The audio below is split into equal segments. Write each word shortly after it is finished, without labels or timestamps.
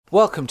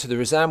Welcome to the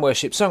Resound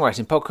Worship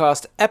Songwriting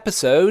Podcast,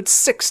 episode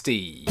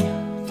 60.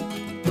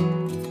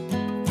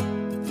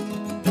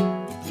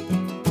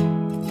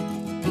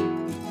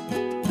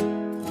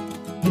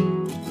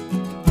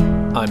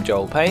 I'm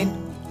Joel Payne.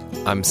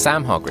 I'm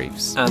Sam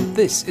Hargreaves. And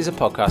this is a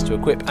podcast to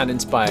equip and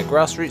inspire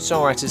grassroots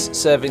songwriters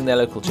serving their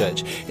local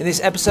church. In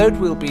this episode,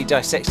 we'll be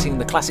dissecting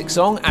the classic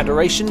song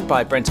Adoration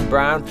by Brenton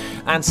Brown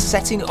and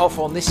setting off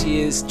on this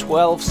year's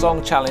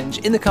 12-song challenge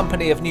in the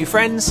company of new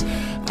friends,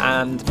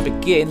 and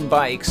begin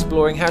by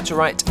exploring how to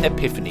write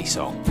Epiphany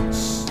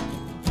songs.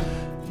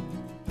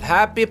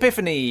 Happy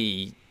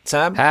Epiphany,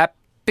 Sam.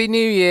 Happy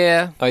New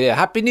Year. Oh yeah,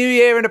 Happy New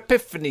Year and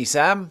Epiphany,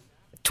 Sam.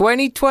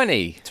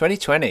 2020.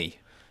 2020.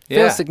 Yeah.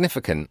 Feels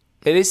significant.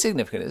 It is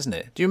significant, isn't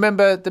it? Do you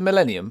remember the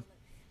millennium?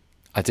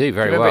 I do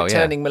very Do you remember well, it yeah.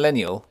 turning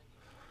millennial?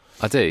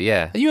 I do,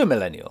 yeah. Are you a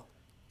millennial?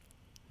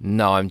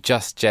 No, I'm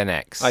just Gen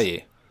X. Are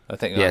you? I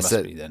think I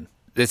must be then.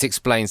 This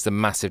explains the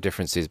massive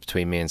differences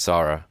between me and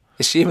Sarah.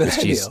 Is she a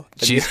millennial?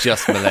 She's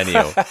just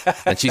millennial.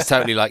 And she's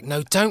totally like,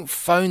 no, don't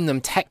phone them,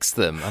 text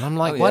them. And I'm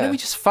like, why don't we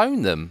just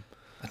phone them?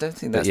 I don't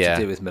think that's to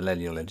do with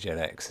millennial and Gen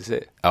X, is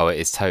it? Oh, it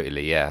is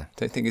totally, yeah.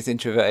 Don't think it's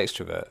introvert,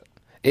 extrovert.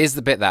 It is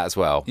the bit that as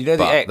well. You know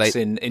the X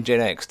in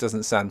Gen X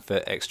doesn't stand for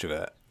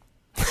extrovert.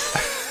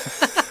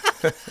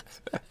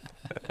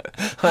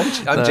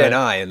 I'm Gen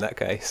I in that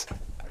case.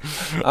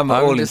 I'm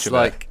all just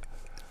introvert. like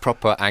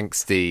proper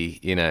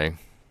angsty,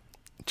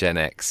 Gen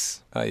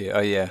X. Oh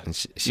yeah. And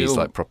she's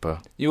like proper.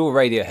 You're all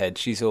Radiohead.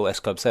 She's all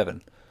S Club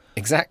 7.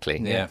 Exactly.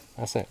 Yeah,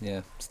 that's it.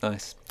 Yeah, it's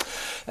nice.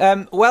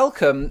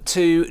 Welcome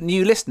to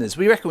new listeners.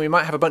 We reckon we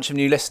might have a bunch of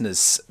new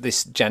listeners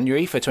this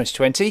January for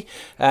 2020.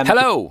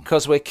 Hello!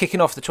 Because we're kicking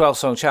off the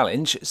 12-song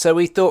challenge. So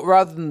we thought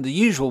rather than the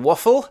usual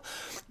waffle,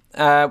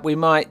 we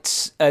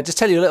might just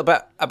tell you a little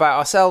bit about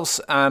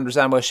ourselves and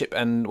Resound Worship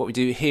and what we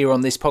do here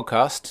on this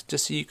podcast,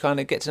 just so you kind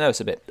of get to know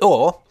us a bit.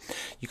 Or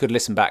you could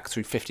listen back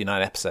through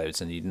 59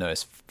 episodes and you'd know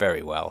us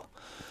very well.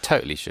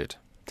 Totally should.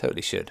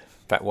 Totally should.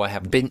 In fact, why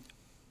haven't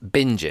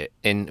binge it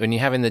when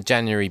you're having the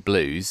January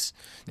blues,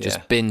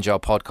 just binge our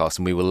podcast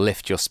and we will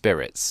lift your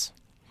spirits.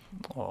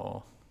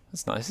 Oh,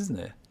 that's nice, isn't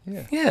it?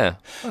 Yeah,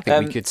 I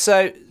think we could.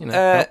 So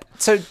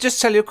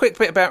just tell you a quick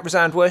bit about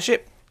Resound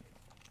Worship.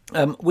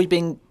 We've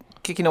been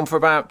kicking on for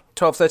about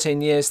 12,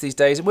 13 years these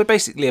days, and we're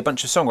basically a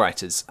bunch of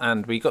songwriters,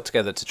 and we got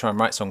together to try and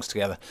write songs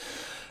together,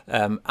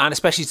 and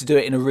especially to do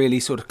it in a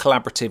really sort of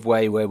collaborative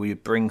way where we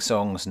would bring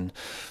songs and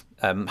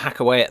hack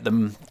away at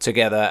them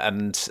together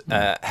and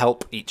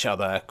help each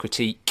other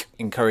critique,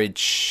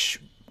 encourage,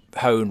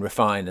 hone,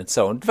 refine, and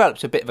so on.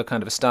 Developed a bit of a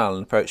kind of a style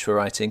and approach for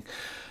writing.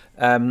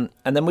 And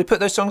then we put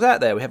those songs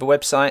out there. We have a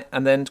website.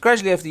 And then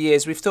gradually over the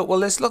years, we've thought, well,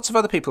 there's lots of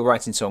other people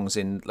writing songs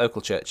in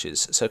local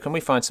churches. So can we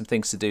find some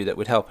things to do that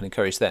would help and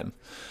encourage them?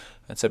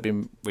 And so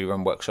we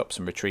run workshops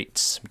and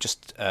retreats. We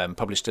just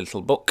published a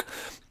little book.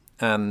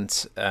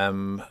 And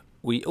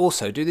we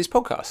also do this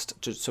podcast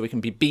just so we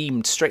can be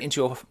beamed straight into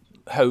your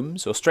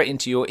homes or straight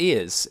into your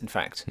ears, in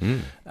fact,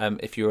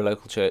 if you're a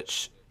local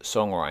church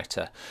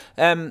songwriter.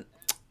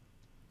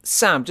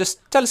 Sam, just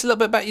tell us a little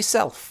bit about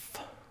yourself.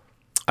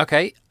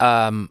 Okay,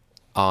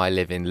 I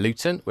live in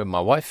Luton with my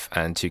wife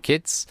and 2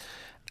 kids,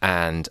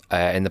 and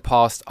in the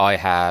past I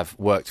have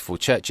worked for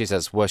churches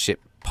as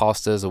worship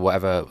pastors or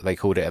whatever they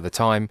called it at the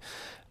time,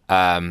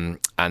 and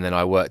then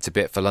I worked a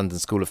bit for London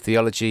School of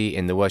Theology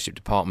in the worship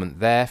department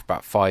there for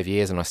about 5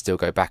 years, and I still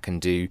go back and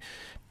do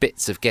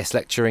bits of guest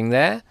lecturing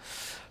there.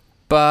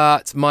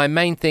 But my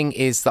main thing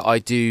is that I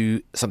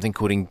do something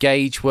called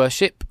Engage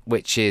Worship,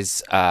 which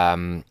is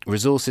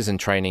resources and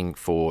training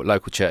for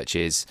local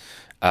churches.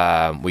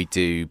 We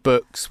do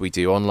books, we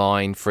do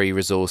online free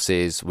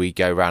resources, we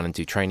go around and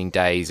do training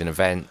days and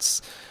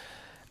events.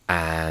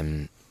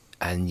 And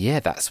yeah,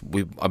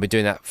 I've been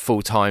doing that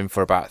full time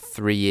for about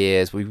 3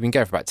 years. We've been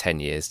going for about 10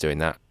 years doing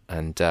that,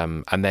 and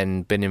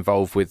then been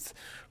involved with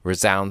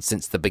Resound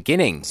since the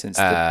beginning, since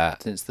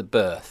the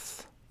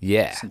birth,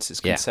 since its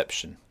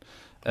conception.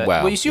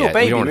 Well, it's your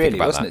baby, really,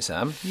 wasn't it,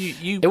 Sam?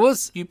 It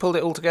was. You pulled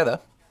it all together.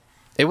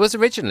 It was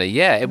originally,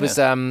 It was.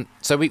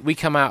 So we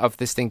come out of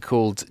this thing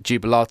called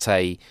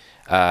Jubilate,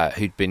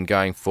 who've been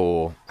going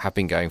for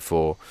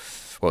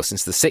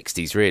since the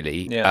 60s,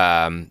 really.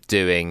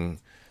 Doing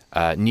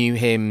new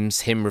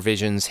hymns, hymn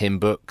revisions, hymn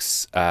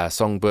books,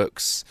 song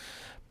books,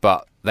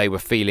 but they were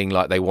feeling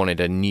like they wanted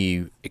a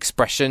new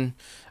expression.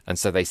 And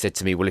so they said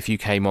to me, well, if you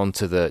came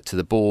onto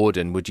the board,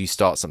 and would you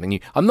start something new?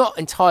 I'm not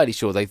entirely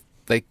sure they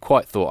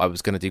quite thought I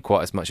was going to do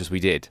quite as much as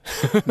we did.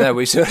 No,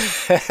 we should.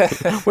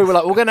 We were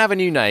like, we're going to have a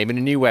new name and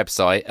a new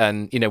website,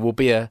 and we'll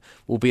be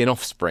an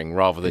offspring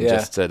rather than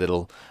just a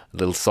little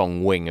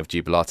song wing of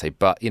Jubilate.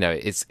 But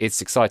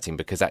it's exciting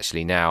because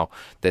actually now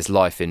there's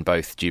life in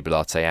both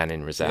Jubilate and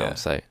in Resound. Yeah.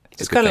 So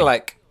it's kind of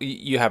like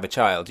you have a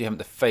child. You haven't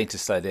the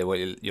faintest idea what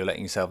you're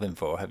letting yourself in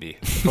for, have you?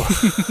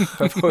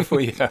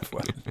 Before you have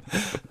one.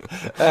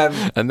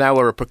 And now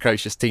we're a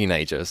precocious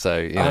teenager, so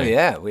Oh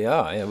yeah, we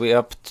are. Yeah,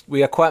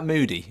 we are quite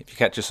moody if you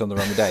catch us on the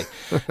wrong day.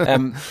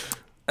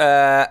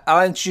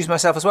 I'll introduce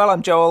myself as well.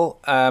 I'm Joel.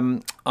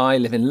 I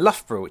live in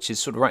Loughborough, which is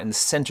sort of right in the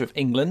centre of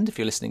England, if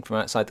you're listening from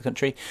outside the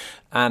country.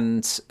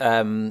 And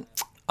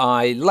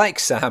I, like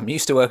Sam,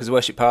 used to work as a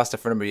worship pastor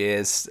for a number of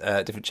years,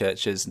 different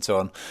churches and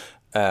so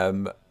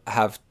on.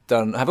 Have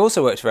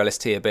also worked for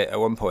LST a bit at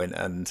one point,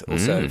 and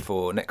also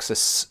for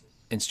Nexus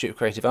Institute of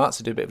Creative Arts.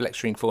 I do a bit of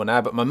lecturing for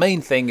now, but my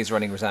main thing is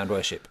running Resound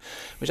Worship,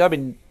 which I've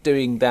been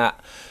doing that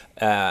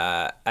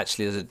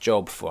actually as a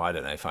job for,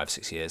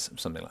 5-6 years,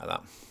 something like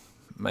that.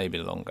 Maybe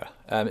longer.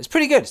 It's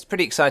pretty good. It's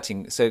pretty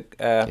exciting. So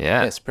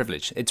yeah, it's a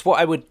privilege. It's what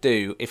I would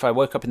do if I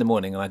woke up in the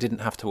morning and I didn't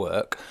have to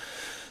work.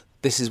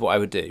 This is what I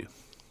would do.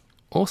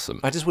 Awesome.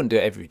 I just wouldn't do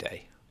it every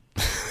day.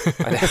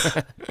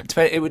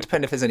 It would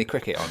depend if there's any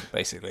cricket on,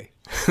 basically.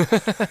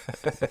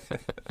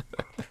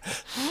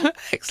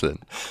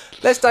 Excellent.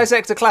 Let's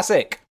dissect a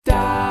classic.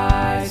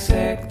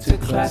 Dissect a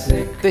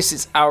classic. This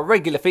is our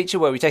regular feature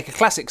where we take a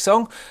classic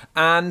song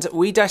and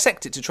we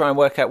dissect it to try and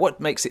work out what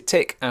makes it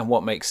tick and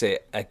what makes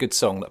it a good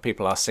song that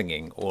people are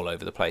singing all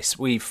over the place.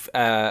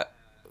 I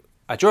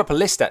drew up a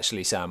list,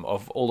 actually, Sam,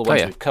 of all the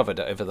ones we've covered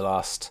over the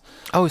last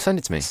send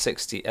it to me.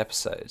 60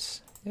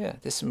 episodes. Yeah,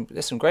 there's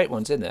some great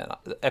ones in there.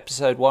 Like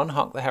episode 1,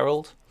 Hark the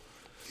Herald.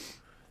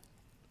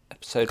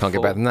 Episode 4, Can't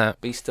get better than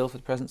that. Be Still for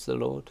the Presence of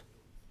the Lord.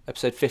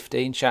 Episode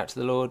 15, Shout to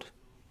the Lord.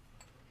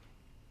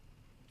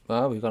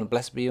 Well, we've gone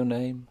Blessed Be Your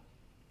Name,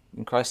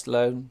 In Christ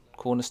Alone,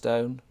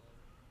 Cornerstone,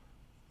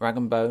 Rag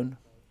and Bone.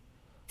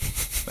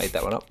 Made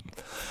that one up.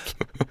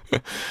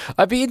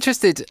 I'd be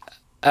interested.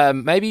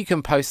 Maybe you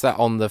can post that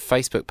on the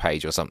Facebook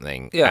page or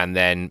something, and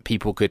then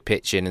people could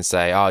pitch in and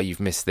say, "Oh, you've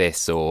missed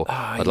this," or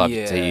 "I'd love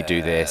to see you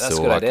do this,"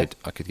 or I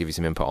could give you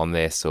some input on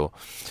this," or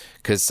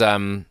because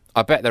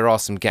I bet there are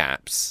some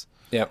gaps.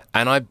 Yeah,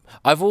 and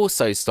I've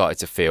also started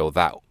to feel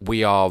that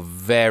we are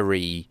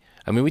very.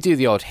 I mean, we do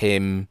the odd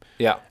hymn,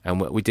 and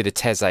we did a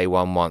Teze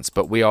one once,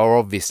 but we are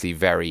obviously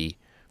very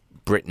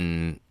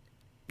Britain,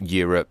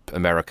 Europe,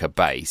 America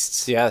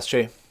based. Yeah, that's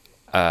true.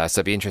 So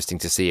it'd be interesting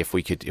to see if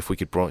we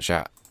could branch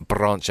out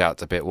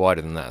a bit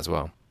wider than that as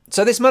well.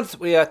 So this month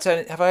we are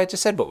turning. Have I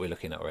just said what we're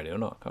looking at already or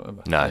not? I can't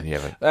remember. No, you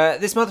haven't.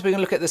 This month we're going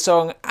to look at the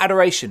song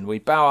 "Adoration." We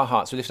bow our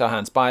hearts, we lift our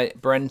hands by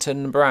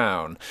Brenton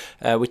Brown.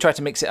 We try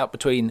to mix it up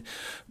between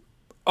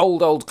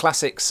old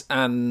classics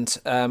and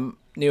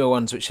newer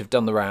ones which have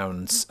done the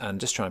rounds, and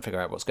just try and figure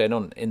out what's going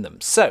on in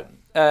them. So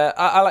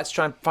I like to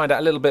try and find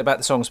out a little bit about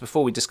the songs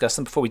before we discuss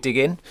them, before we dig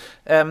in.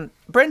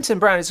 Brenton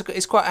Brown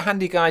is quite a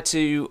handy guy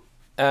to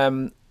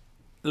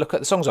look at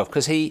the songs of,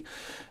 because he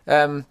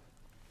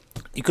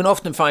you can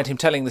often find him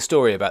telling the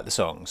story about the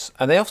songs,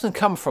 and they often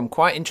come from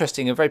quite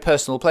interesting and very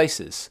personal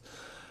places,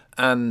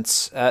 and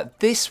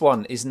this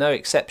one is no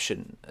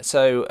exception.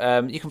 So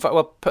you can put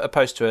a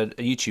post to a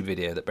YouTube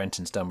video that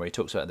Brenton's done where he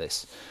talks about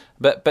this,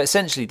 but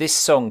essentially this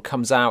song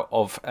comes out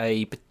of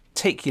a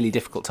particularly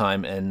difficult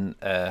time in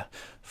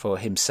for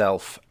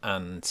himself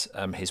and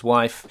his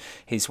wife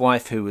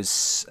who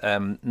was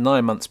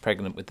 9 months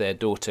pregnant with their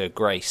daughter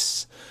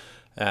Grace.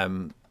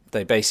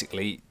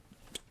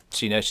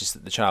 She noticed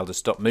that the child had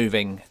stopped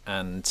moving,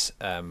 and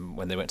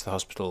when they went to the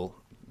hospital,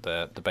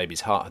 the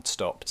baby's heart had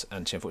stopped,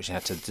 and she unfortunately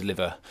had to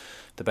deliver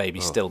the baby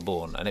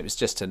stillborn, and it was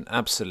just an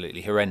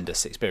absolutely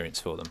horrendous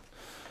experience for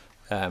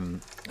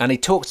them. And he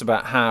talks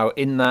about how,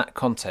 in that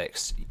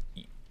context,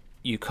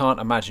 you can't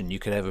imagine you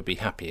could ever be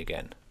happy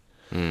again.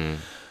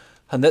 And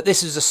that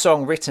this is a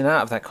song written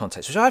out of that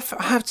context, which I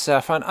have to say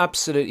I find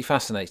absolutely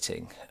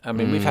fascinating. I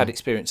mean, we've had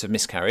experience of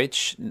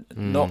miscarriage,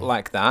 not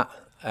like that,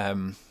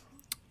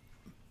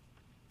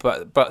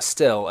 but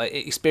still,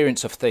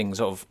 experience of things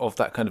of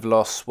that kind of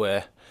loss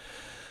where,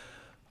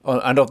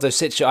 and of those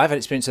situations. I've had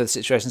experience of the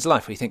situations in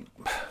life where you think,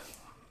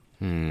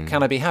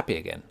 can I be happy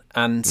again?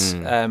 And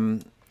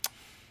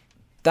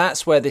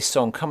that's where this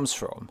song comes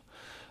from,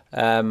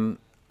 and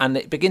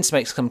it begins to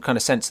make some kind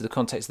of sense of the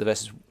context of the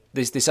verses.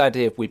 There's this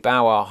idea of we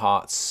bow our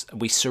hearts,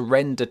 we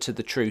surrender to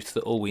the truth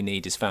that all we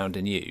need is found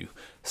in you.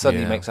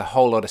 Suddenly makes a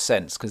whole lot of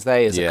sense, because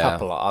they as a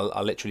couple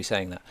are literally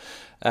saying that.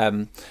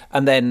 And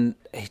then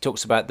he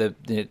talks about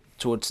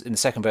towards in the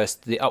second verse,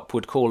 the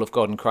upward call of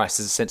God and Christ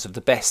as a sense of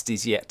the best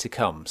is yet to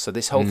come. So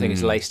this whole thing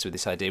is laced with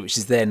this idea, which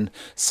is then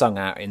sung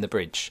out in the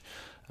bridge.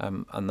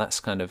 And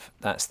that's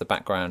the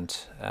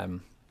background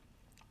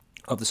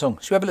of the song.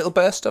 Should we have a little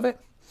burst of it?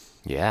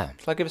 Yeah.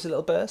 Shall I give us a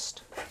little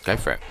burst? Go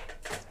for it.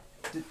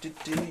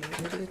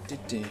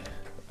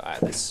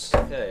 Right,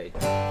 okay.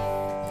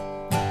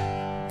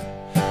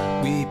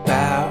 We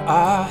bow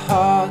our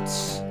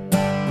hearts,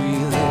 we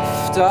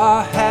lift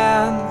our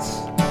hands,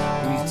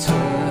 we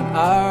turn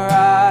our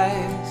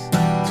eyes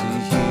to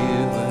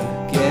you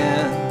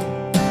again,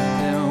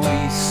 and we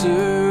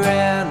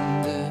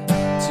surrender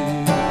to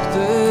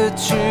the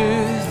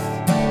truth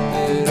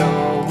that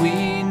all we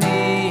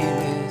need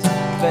is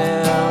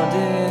found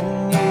in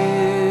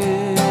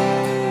you.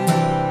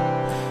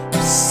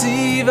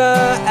 Receive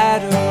our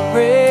adoration,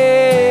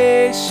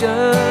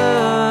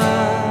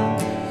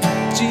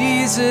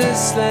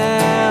 Jesus,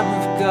 Lamb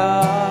of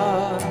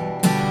God.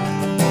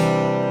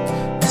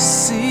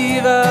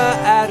 Receive our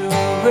adoration,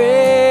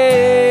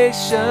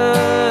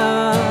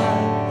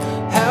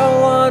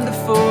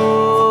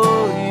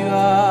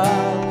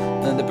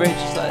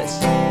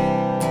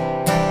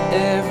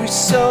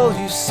 soul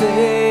you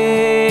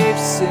saved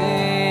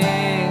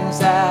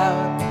sings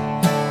out.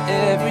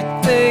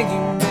 Everything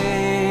you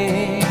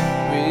made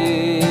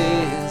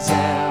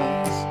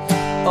resounds.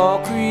 All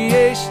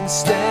creation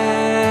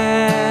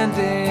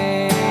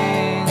standing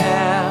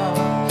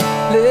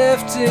out,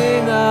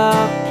 lifting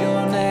up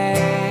your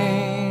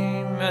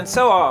name, and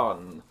so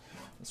on.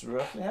 That's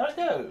roughly how it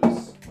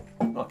goes.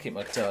 I'll keep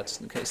my guitar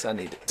just in case I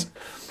need it.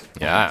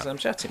 Yeah. Because I'm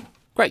chatting.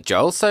 Great,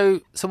 Joel. So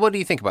what do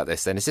you think about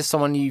this then? Is this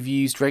someone you've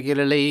used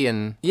regularly?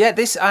 And Yeah,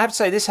 I have to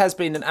say, this has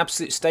been an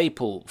absolute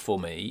staple for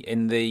me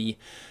in the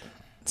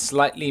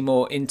slightly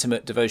more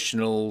intimate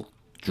devotional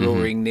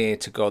drawing near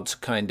to God's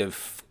kind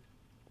of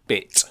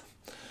bit.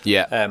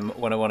 yeah,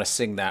 When I want to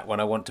sing that, when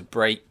I want to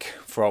break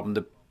from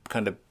the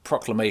kind of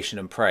proclamation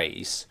and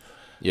praise.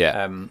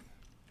 yeah.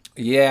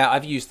 Yeah,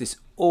 I've used this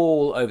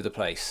all over the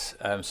place.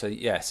 So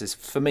yes,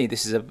 for me,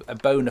 this is a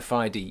bona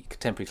fide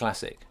contemporary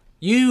classic.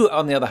 You,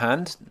 on the other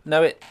hand,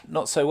 know it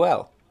not so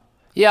well.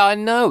 Yeah, I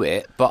know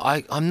it, but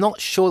I'm not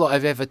sure that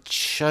I've ever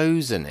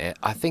chosen it.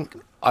 I think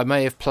I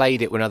may have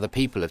played it when other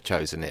people have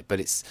chosen it, but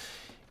it's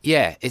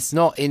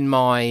not in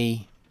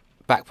my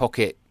back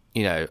pocket,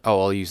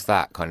 I'll use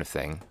that kind of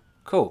thing.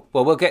 Cool.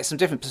 Well, we'll get some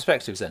different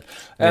perspectives then.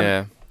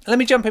 Yeah. Let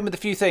me jump in with a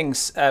few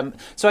things.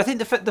 So I think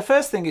the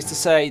first thing is to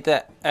say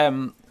that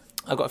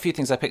I've got a few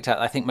things I picked out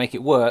that I think make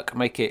it work,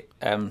 make it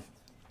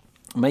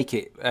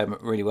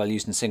really well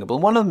used and singable.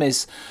 And one of them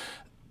is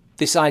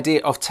this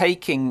idea of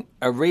taking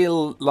a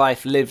real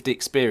life lived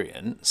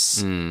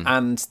experience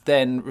and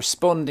then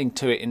responding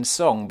to it in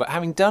song, but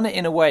having done it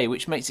in a way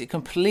which makes it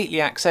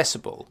completely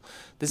accessible.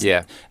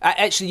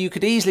 Actually, you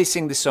could easily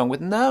sing this song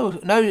with no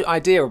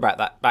idea about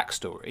that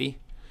backstory.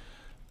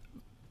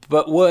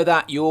 But were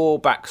that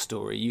your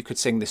backstory, you could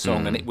sing this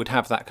song and it would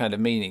have that kind of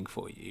meaning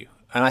for you.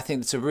 And I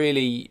think it's a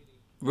really,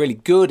 really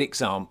good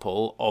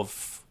example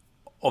of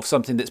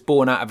something that's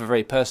born out of a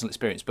very personal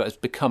experience, but has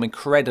become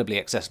incredibly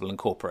accessible and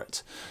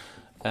corporate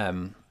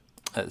at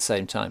the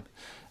same time.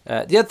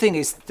 The other thing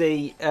is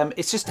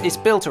it's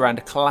built around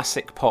a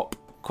classic pop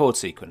chord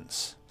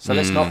sequence. So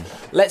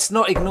let's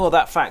not ignore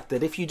that fact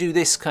that if you do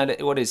this kind of,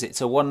 what is it?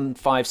 It's a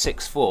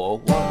 1-5-6-4.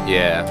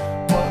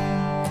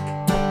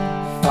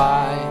 1,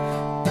 5,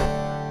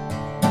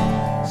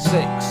 6,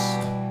 4,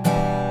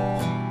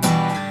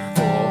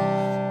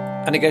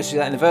 and it goes through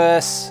that in the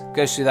verse,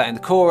 goes through that in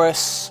the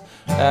chorus.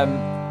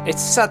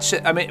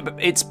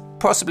 It's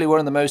possibly one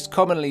of the most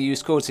commonly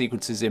used chord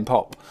sequences in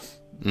pop.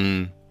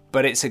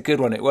 But it's a good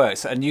one, it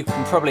works. And you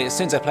can probably, as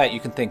soon as I play it, you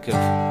can think of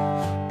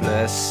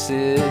Blessed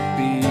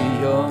Be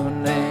Your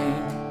Name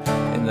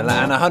in the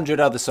and 100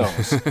 other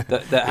songs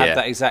that have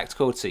that exact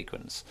chord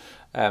sequence.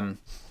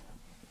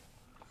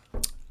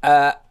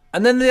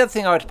 And then the other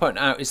thing I would point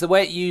out is the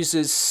way it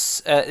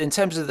uses, in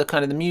terms of the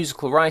kind of the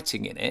musical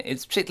writing in it,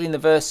 it's particularly in the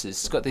verses,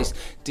 it's got these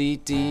dee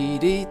dee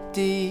dee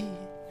dee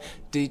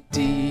dee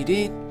dee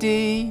dee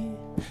dee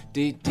dee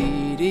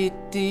dee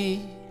dee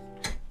dee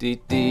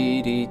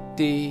dee dee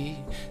dee.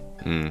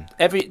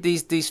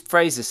 These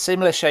phrases,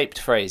 similar shaped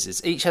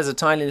phrases, each has a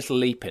tiny little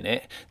leap in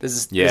it.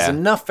 There's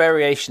enough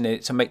variation in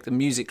it to make them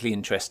musically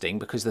interesting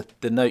because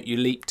the note you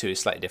leap to is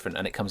slightly different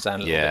and it comes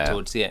down a little bit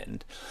towards the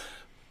end.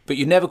 But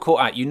you're never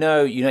caught out. You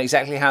know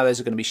exactly how those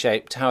are going to be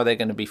shaped, how they're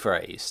going to be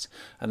phrased,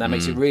 and that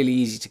makes it really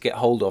easy to get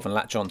hold of and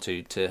latch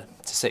onto to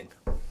sing.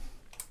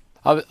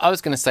 I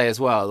was going to say as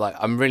well, like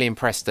I'm really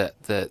impressed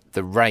at the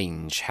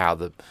range, how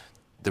the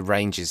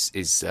range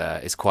is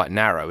quite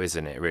narrow,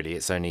 isn't it? Really,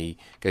 it's only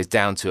goes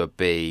down to a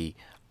B,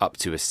 up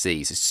to a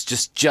C, so it's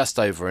just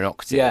over an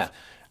octave. Yeah.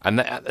 And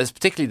there's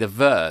particularly the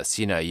verse.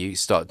 You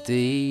start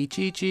D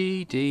G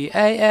G D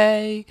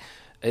A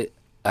A,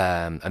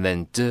 and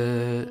then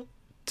D.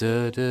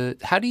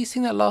 How do you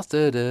sing that last?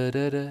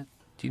 Do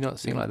you not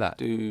sing like that?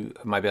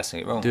 Maybe I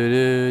sing it wrong.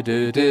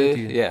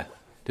 Yeah.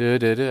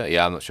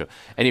 Yeah, I'm not sure.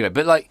 Anyway,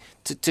 but like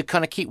to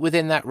kind of keep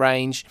within that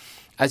range,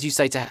 as you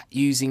say, to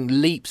using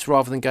leaps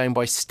rather than going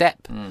by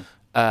step,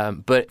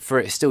 but for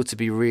it still to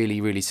be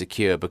really, really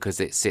secure because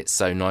it sits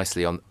so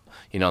nicely on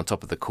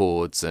top of the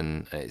chords,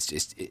 and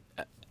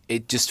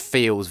it just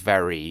feels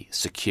very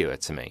secure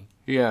to me.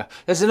 Yeah,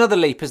 there's another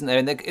leap, isn't there,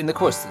 in the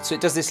chorus? So it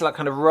does this like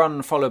kind of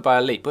run followed by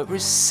a leap. But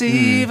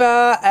receive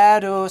our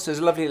adoration. So there's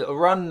a lovely little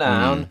run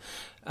down,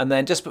 and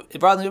then just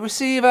rather than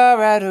receive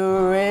our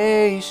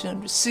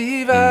adoration,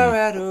 receive our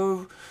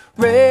adoration,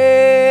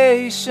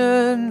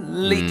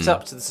 leaps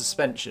up to the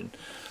suspension.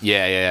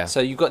 Yeah. So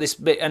you've got this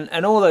bit,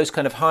 and all those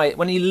kind of high.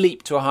 When you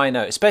leap to a high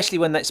note, especially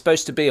when that's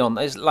supposed to be on,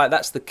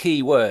 that's the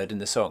key word in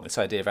the song. This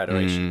idea of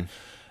adoration,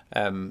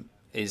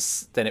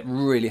 is then it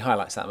really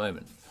highlights that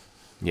moment.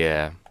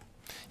 Yeah.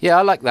 Yeah,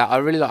 I like that.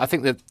 I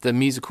think that the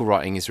musical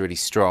writing is really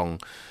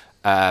strong.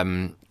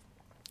 I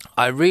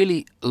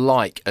really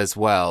like as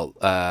well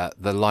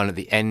the line at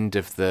the end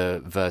of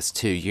the verse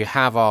 2. You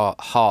have our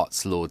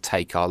hearts, Lord,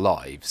 take our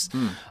lives.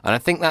 And I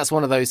think that's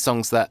one of those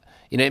songs that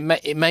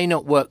it may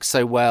not work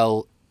so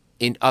well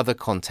in other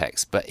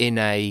contexts, but in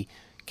a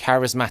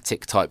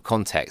charismatic type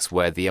context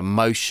where the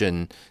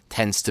emotion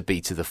tends to be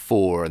to the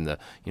fore, and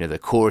the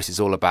chorus is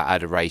all about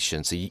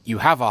adoration. So you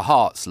have our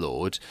hearts,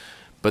 Lord,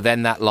 but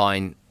then that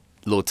line,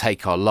 Lord,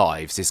 take our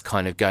lives, is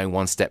kind of going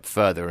one step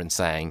further and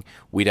saying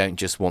we don't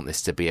just want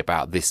this to be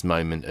about this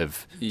moment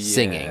of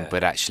singing,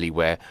 but actually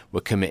we're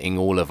committing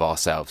all of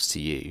ourselves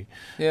to you.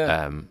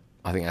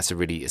 I think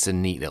it's a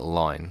neat little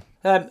line.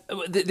 The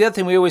other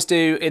thing we always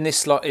do in this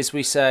slot is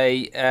we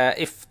say,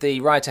 if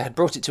the writer had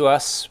brought it to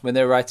us when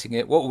they were writing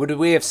it, what would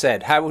we have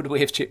said? How would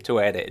we have chipped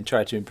away at it and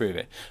tried to improve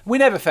it? We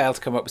never fail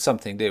to come up with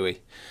something, do we?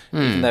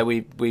 Even though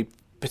we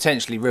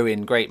potentially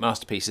ruin great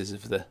masterpieces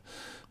of the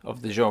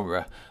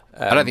genre.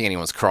 I don't think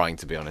anyone's crying,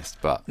 to be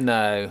honest, but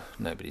no,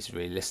 nobody's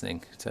really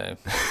listening, so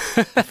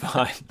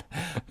fine.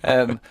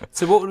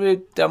 So what would we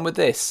have done with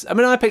this? I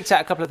mean, I picked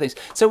out a couple of things.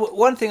 So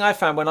one thing I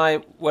found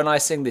when I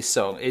sing this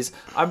song is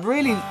I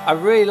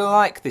really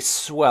like this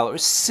swell.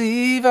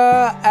 Receive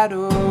our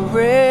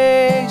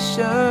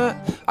adoration.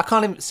 I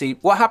can't even see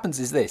what happens.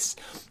 Is this?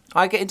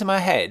 I get into my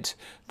head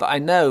that I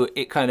know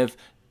it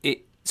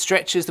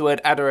stretches the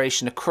word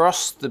adoration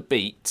across the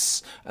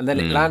beats, and then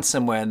it lands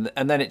somewhere,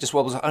 and then it just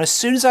wobbles. And as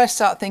soon as I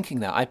start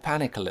thinking that, I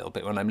panic a little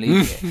bit when I'm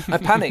leaving it. I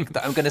panic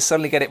that I'm going to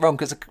suddenly get it wrong,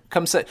 because it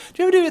comes. Do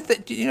you ever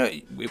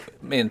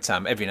me and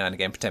Sam every now and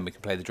again pretend we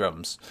can play the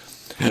drums,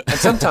 and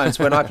sometimes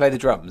when I play the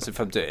drums, if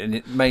I'm doing it, and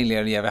it mainly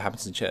only ever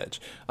happens in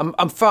church,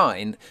 I'm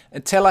fine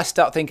until I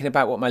start thinking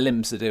about what my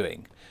limbs are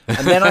doing.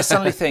 And then I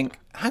suddenly think,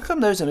 how come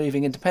those are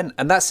moving independent?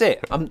 And that's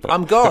it.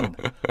 I'm gone.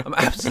 I'm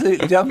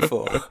absolutely done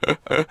for.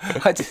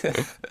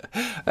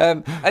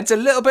 It's a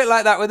little bit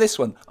like that with this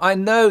one. I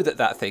know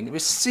that thing,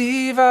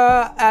 receive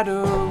our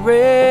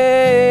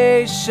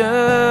adoration.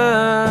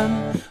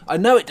 I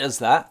know it does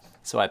that,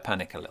 so I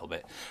panic a little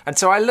bit. And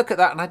so I look at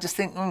that and I just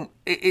think,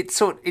 it's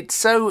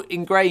so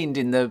ingrained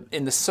in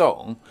the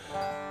song.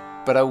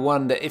 But I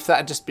wonder if that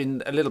had just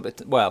been a little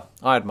bit. Well,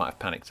 I might have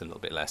panicked a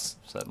little bit less.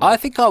 I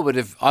think I would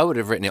have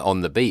written it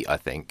on the beat. I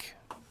think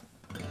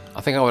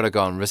I would have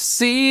gone,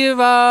 receive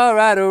our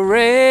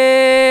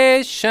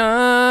adoration,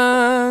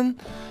 and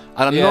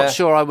I'm not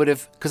sure I would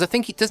have, because I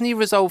think doesn't he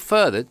resolve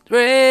further?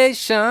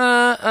 Adoration.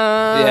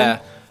 Yeah.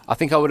 I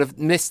think I would have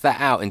missed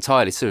that out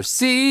entirely. So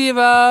receive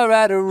our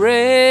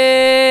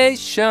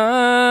adoration,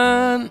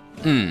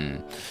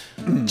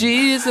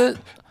 Jesus.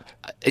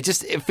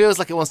 It feels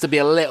like it wants to be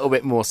a little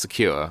bit more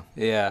secure.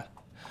 Yeah.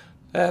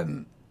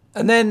 And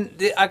then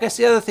I guess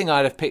the other thing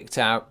I'd have picked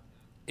out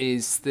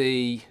is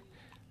the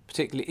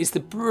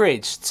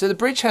bridge. So the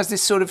bridge has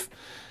this sort of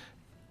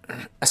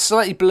a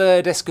slightly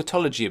blurred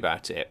eschatology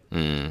about it.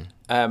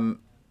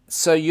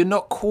 So you're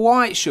not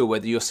quite sure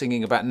whether you're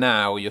singing about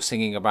now or you're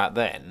singing about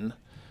then.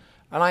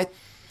 And I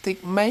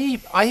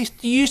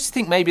used to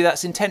think maybe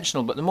that's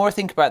intentional, but the more I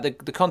think about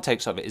the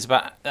context of it is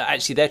about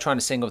actually they're trying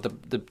to sing of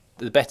the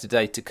better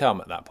day to come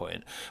at that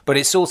point, but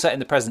it's all set in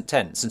the present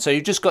tense, and so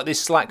you've just got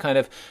this slight kind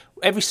of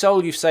every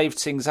soul you've saved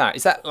sings out.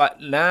 Is that like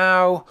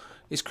now?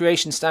 Is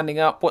creation standing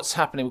up? What's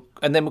happening?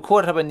 And then we're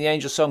caught up in the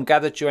angel song,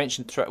 gathered to your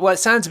ancient throne. Well, it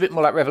sounds a bit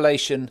more like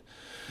Revelation.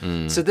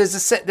 So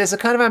there's a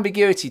kind of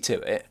ambiguity to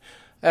it,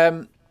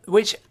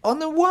 which on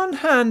the one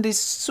hand is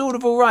sort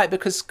of all right,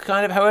 because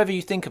kind of however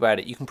you think about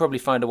it, you can probably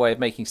find a way of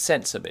making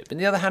sense of it. But on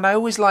the other hand, I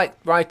always like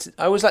to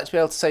be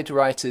able to say to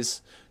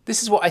writers,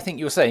 this is what I think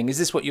you're saying. Is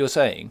this what you're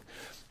saying?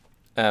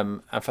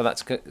 And for that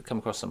to come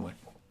across somewhere.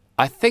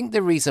 I think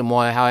the reason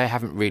why I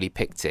haven't really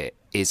picked it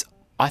is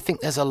I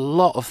think there's a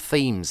lot of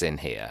themes in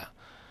here.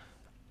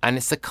 And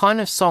it's the kind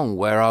of song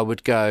where I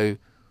would go,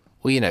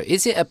 well,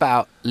 is it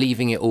about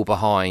leaving it all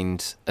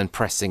behind and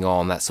pressing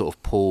on, that sort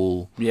of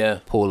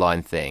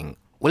Pauline thing?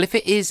 Well, if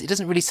it is, it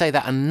doesn't really say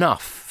that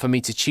enough for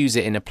me to choose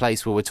it in a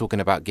place where we're talking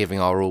about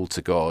giving our all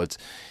to God.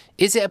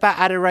 Is it about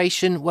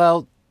adoration?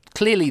 Well,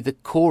 clearly the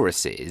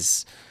chorus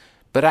is,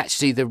 but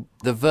actually the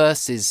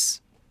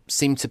verses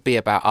seem to be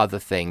about other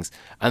things.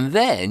 And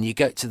then you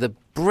go to the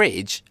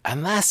bridge,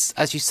 and that's,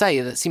 as you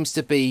say, that seems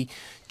to be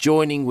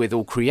joining with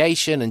all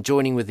creation and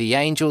joining with the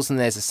angels, and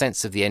there's a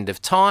sense of the end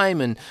of time.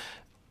 And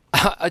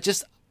I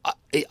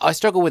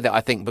struggle with it,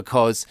 I think,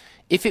 because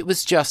if it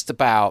was just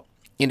about,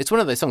 it's one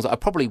of those songs that I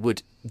probably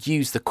would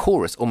use the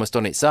chorus almost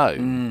on its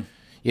own.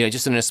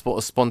 Just in a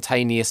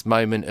spontaneous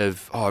moment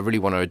of, I really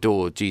want to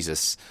adore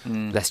Jesus.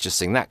 Let's just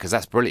sing that because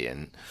that's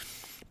brilliant.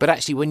 But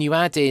actually, when you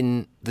add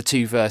in the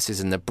two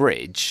verses and the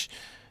bridge,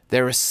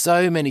 there are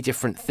so many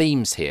different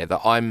themes here that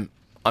I'm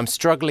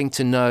struggling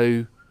to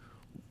know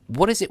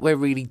what is it we're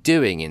really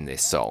doing in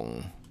this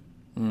song.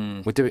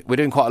 We're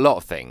doing quite a lot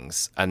of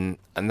things, and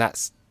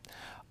that's,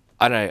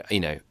 I don't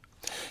know.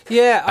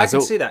 Yeah, I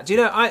can see that. Do you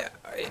know,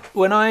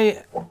 when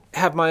I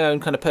have my own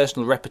kind of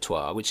personal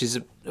repertoire, which is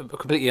a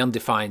completely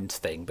undefined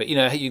thing, but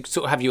you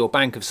sort of have your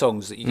bank of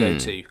songs that you go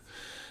to.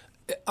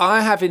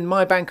 I have in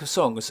my bank of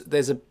songs,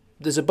 there's a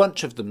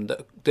bunch of them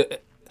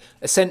that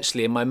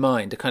essentially in my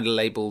mind are kind of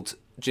labelled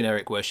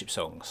generic worship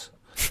songs.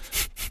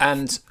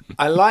 And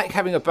I like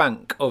having a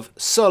bank of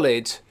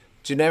solid,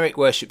 generic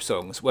worship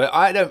songs where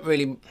I don't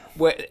really,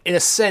 where in a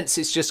sense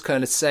it's just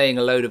kind of saying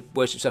a load of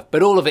worship stuff,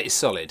 but all of it is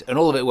solid and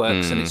all of it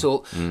works and it's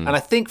all. And I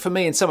think for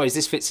me, in some ways,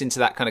 this fits into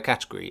that kind of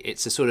category.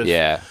 It's a sort of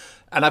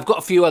And I've got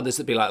a few others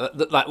that be like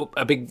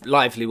a big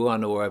lively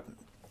one or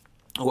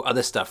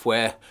other stuff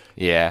where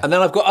and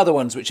then I've got other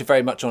ones which are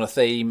very much on a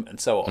theme and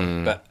so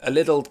on, but a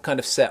little kind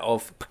of set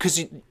of,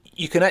 because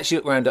you can actually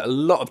look around at a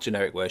lot of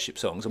generic worship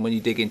songs, and when you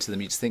dig into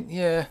them you just think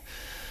yeah,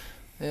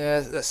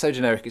 that's so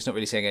generic, it's not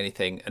really saying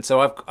anything. And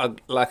so I've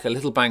like a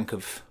little bank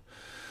of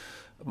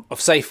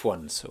safe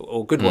ones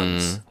or good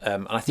ones,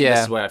 and I think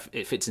this is where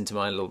it fits into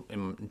my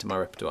into my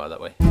repertoire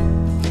that way.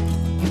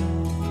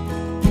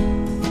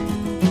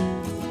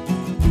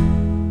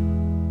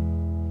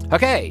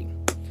 Okay,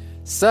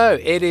 so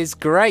it is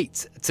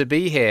great to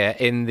be here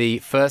in the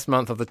first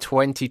month of the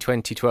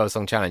 2020 12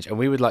 Song Challenge, and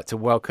we would like to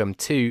welcome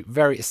two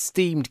very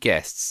esteemed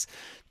guests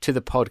to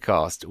the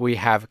podcast. We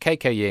have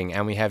Keiko Ying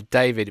and we have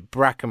David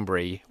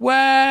Brackenbury.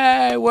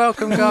 Way!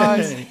 Welcome,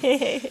 guys.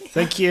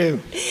 Thank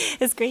you.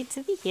 It's great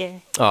to be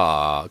here.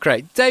 Ah,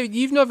 great. David,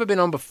 you've never been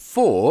on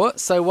before,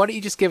 so why don't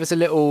you just give us a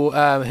little,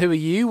 who are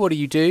you, what do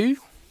you do?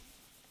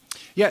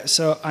 Yeah,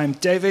 so I'm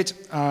David.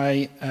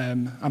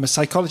 I'm a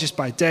psychologist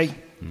by day,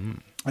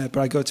 but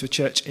I go to a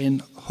church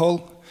in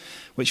Hull,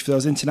 which for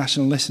those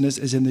international listeners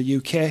is in the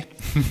UK.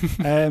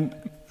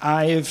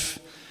 I've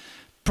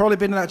probably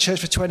been in that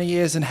church for 20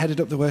 years and headed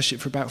up the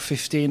worship for about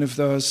 15 of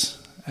those.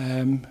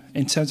 In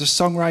terms of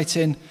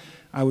songwriting,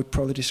 I would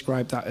probably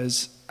describe that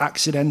as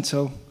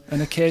accidental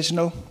and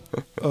occasional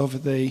over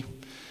the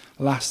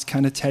last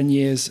kind of 10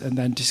 years, and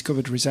then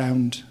discovered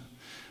Resound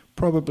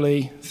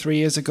probably 3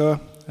 years ago.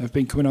 I've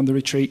been coming on the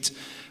retreat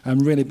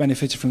and really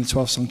benefited from the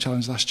 12 Song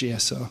Challenge last year,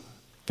 so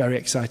very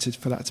excited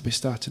for that to be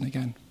starting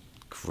again.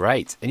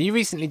 Great. And you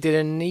recently did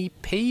an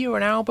EP or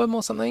an album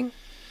or something?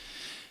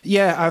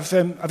 Yeah, I've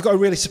got a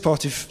really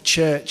supportive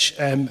church.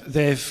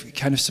 They've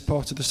kind of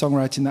supported the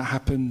songwriting that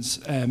happens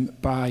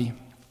by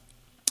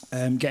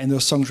getting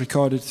those songs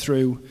recorded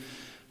through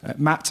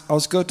Matt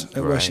Osgood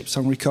at Worship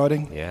Song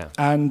Recording. Yeah.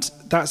 And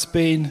that's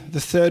been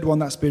the third one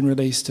that's been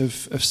released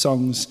of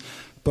songs.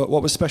 But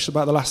what was special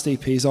about the last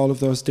EP is all of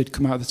those did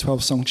come out of the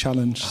 12 Song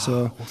Challenge.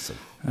 So,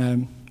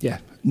 awesome.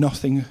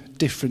 Nothing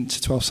different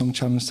to 12 Song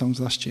Challenge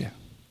songs last year.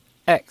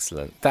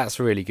 Excellent. That's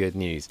really good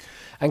news.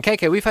 And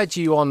Keiko, we've had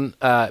you on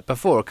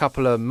before a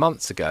couple of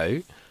months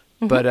ago,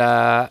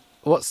 but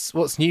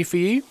what's new for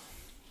you?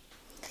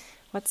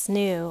 What's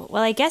new?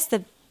 Well, I guess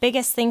the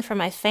biggest thing for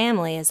my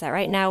family is that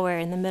right now we're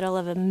in the middle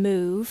of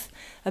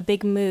a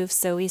big move.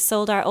 So we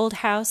sold our old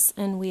house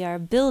and we are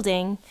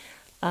building,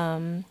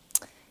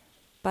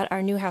 but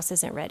our new house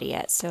isn't ready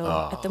yet.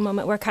 So at the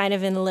moment we're kind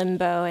of in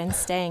limbo and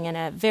staying in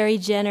a very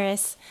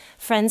generous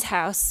friend's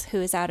house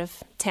who is out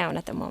of town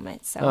at the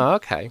moment. So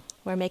okay.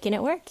 We're making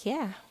it work.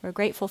 Yeah, we're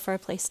grateful for a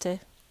place to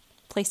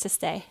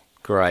stay.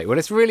 Great. Well,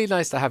 it's really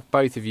nice to have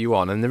both of you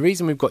on, and the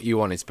reason we've got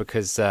you on is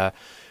because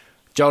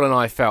Joel and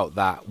I felt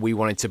that we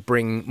wanted to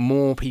bring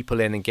more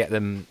people in and get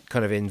them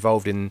kind of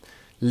involved in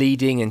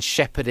leading and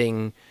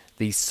shepherding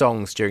these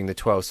songs during the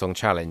 12 Song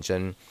Challenge.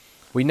 And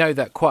we know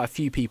that quite a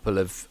few people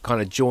have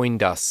kind of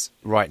joined us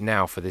right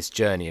now for this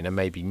journey and are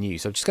maybe new.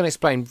 So I'm just going to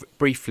explain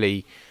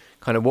briefly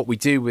kind of what we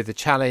do with the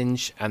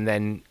challenge, and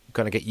then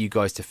going to get you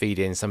guys to feed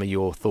in some of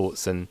your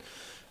thoughts and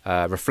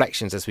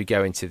reflections as we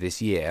go into this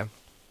year.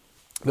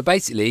 But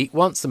basically,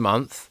 once a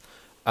month,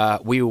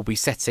 we will be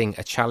setting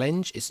a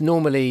challenge. It's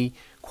normally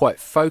quite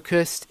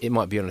focused. It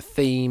might be on a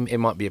theme. It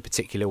might be a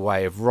particular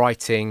way of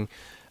writing.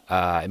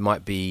 It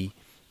might be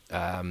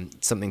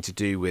something to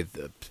do with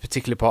a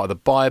particular part of the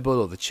Bible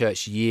or the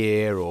church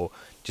year, or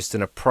just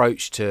an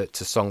approach to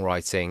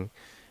songwriting.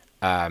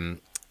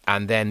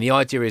 And then the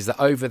idea is that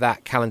over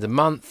that calendar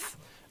month,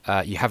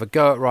 you have a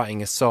go at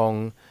writing a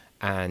song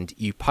and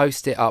you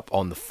post it up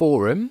on the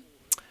forum,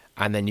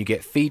 and then you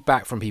get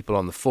feedback from people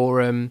on the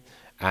forum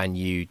and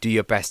you do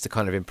your best to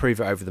kind of improve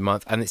it over the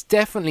month. And it's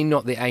definitely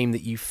not the aim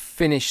that you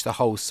finish the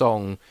whole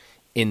song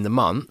in the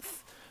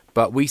month,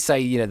 but we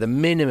say, the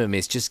minimum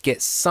is just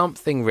get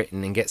something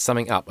written and get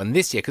something up. And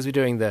this year, because we're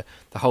doing the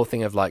whole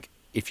thing of like,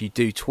 if you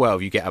do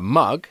 12, you get a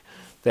mug,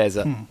 there's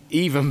an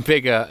even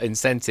bigger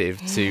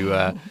incentive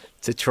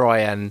to try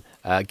and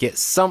get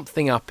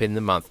something up in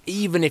the month,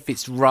 even if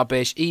it's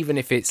rubbish, even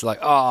if it's like,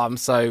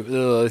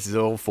 this is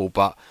awful,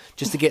 but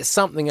just to get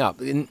something up.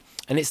 And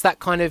it's that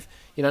kind of,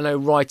 I know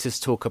writers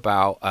talk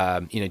about,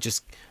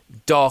 just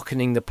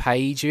darkening the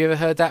page. Have you ever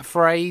heard that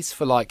phrase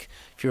for, like,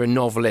 if you're a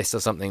novelist or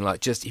something, like,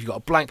 just if you've got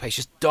a blank page,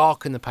 just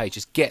darken the page,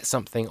 just get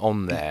something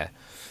on there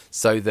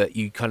so that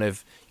you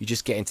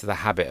just get into the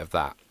habit of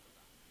that.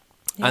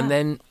 Yeah. And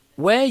then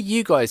where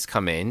you guys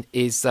come in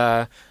is,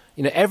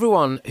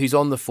 everyone who's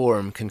on the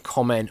forum can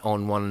comment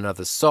on one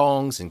another's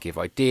songs and give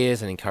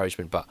ideas and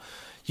encouragement, but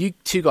you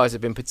two guys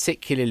have been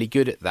particularly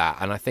good at that.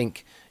 And I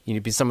think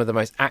you've been some of the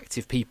most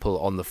active people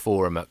on the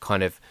forum at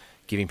kind of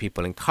giving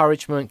people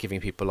encouragement, giving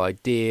people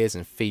ideas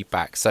and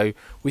feedback. So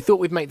we thought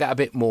we'd make that a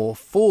bit more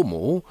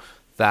formal,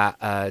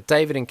 that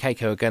David and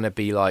Keiko are going to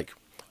be like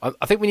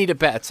I think we need a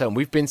better term.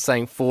 We've been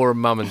saying forum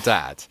mum and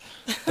dad.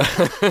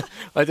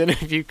 I don't know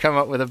if you've come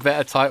up with a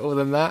better title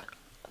than that.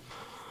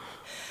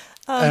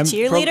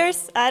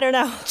 Cheerleaders? I don't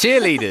know.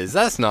 Cheerleaders,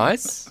 that's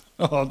nice.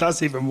 Oh,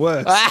 that's even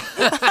worse.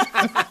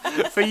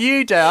 For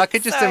you, Dale, I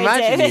could just Sorry,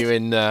 imagine David. you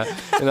in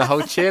the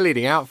whole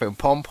cheerleading outfit,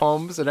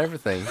 pom-poms and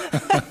everything.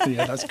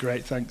 Yeah, that's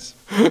great. Thanks.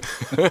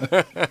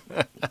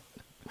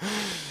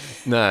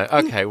 No,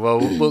 okay, well,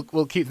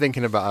 we'll keep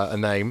thinking about a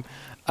name.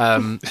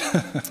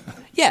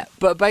 Yeah,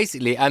 but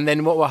basically, and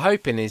then what we're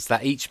hoping is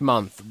that each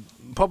month,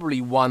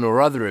 probably one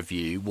or other of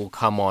you will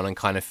come on and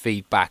kind of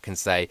feed back and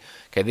say,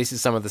 okay, this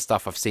is some of the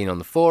stuff I've seen on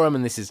the forum,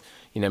 and this is,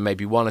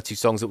 maybe one or two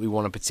songs that we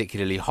want to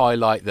particularly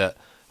highlight that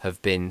have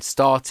been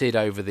started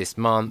over this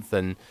month,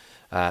 and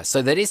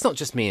so that it's not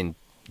just me and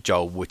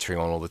Joel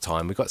wittering on all the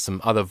time. We've got some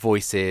other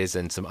voices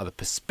and some other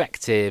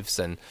perspectives,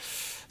 and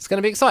it's going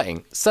to be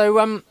exciting.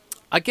 So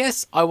I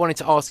guess I wanted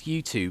to ask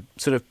you two,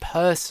 sort of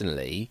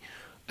personally,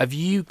 have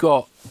you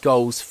got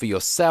goals for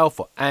yourself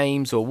or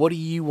aims, or what do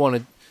you want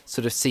to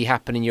sort of see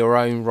happen in your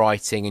own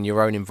writing and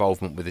your own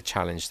involvement with the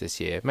challenge this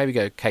year? Maybe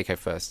go Keiko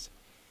first.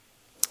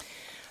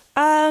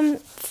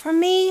 For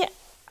me,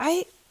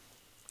 I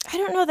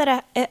don't know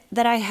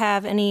that I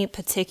have any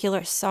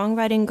particular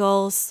songwriting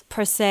goals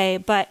per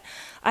se, but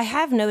I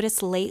have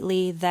noticed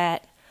lately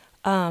that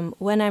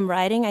when I'm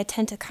writing, I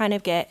tend to kind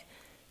of get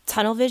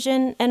tunnel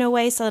vision in a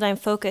way, so that I'm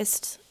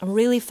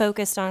really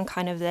focused on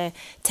kind of the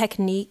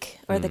technique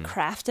or the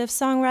craft of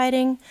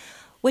songwriting,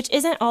 which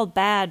isn't all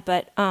bad,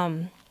 but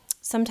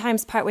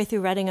sometimes partway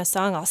through writing a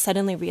song, I'll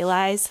suddenly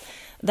realize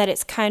that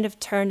it's kind of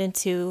turned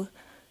into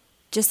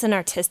just an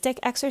artistic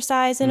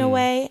exercise in a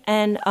way.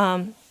 And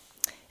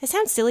it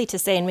sounds silly to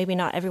say, and maybe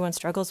not everyone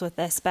struggles with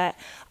this, but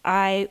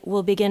I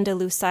will begin to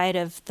lose sight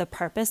of the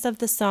purpose of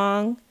the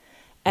song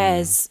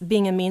as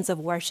being a means of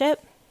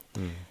worship,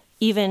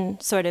 even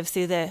sort of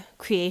through the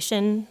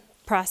creation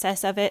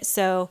process of it.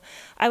 So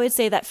I would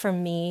say that for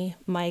me,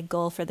 my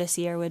goal for this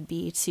year would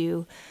be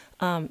to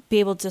be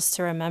able just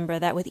to remember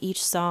that with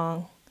each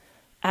song,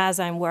 as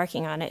I'm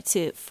working on it,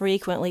 to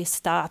frequently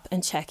stop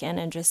and check in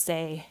and just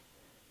say,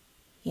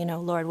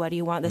 Lord, what do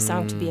you want the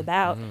song to be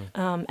about?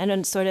 And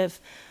then sort of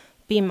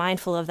be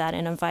mindful of that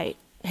and invite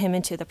him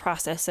into the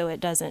process, so it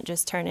doesn't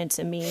just turn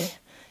into me,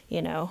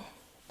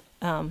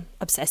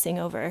 obsessing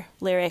over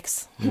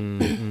lyrics.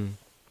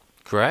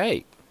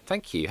 Great.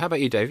 Thank you. How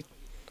about you, David?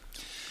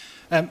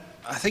 I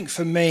think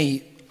for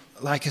me,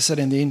 like I said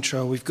in the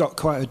intro, we've got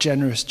quite a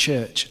generous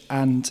church,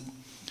 and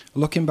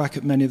looking back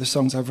at many of the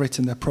songs I've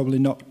written, they're probably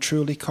not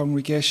truly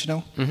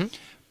congregational,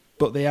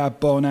 but they are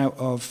born out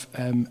of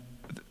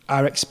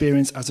our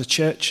experience as a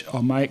church,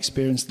 or my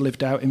experience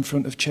lived out in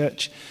front of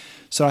church.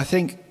 So I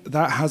think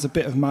that has a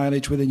bit of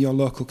mileage within your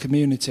local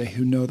community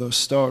who know those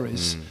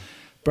stories.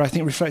 But I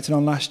think reflecting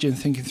on last year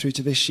and thinking through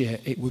to this year,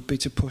 it would be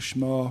to push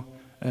more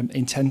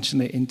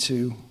intentionally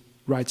into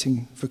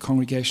writing for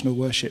congregational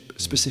worship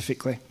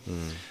specifically.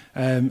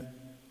 So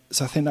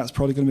I think that's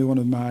probably going to be one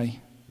of my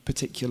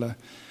particular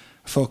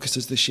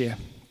focuses this year.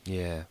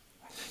 Yeah,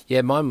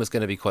 mine was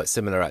going to be quite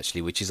similar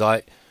actually, which is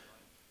I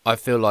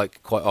feel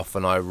like quite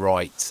often I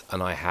write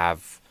and I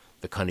have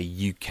the kind of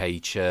UK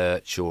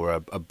church or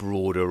a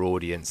broader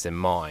audience in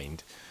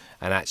mind,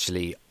 and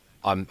actually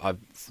I've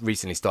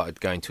recently started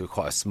going to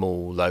quite a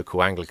small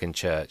local Anglican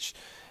church,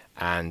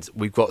 and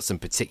we've got some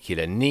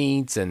particular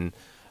needs and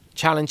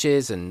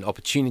challenges and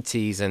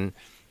opportunities, and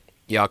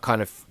I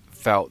kind of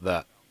felt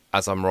that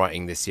as I'm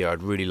writing this year,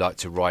 I'd really like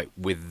to write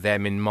with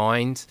them in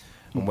mind,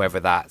 and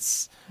whether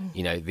that's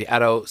the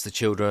adults, the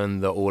children,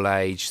 the all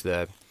age,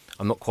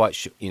 I'm not quite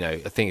sure, I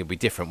think it'd be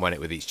different when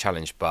it with each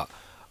challenge, but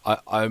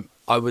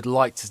I would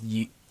like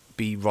to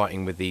be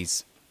writing with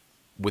these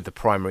with the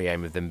primary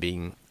aim of them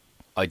being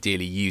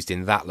ideally used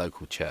in that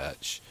local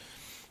church,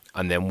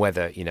 and then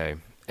whether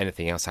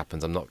anything else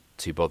happens, I'm not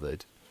too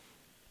bothered.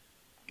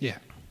 Yeah,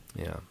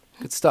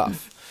 good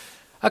stuff.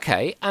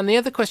 Okay, and the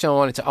other question I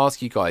wanted to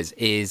ask you guys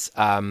is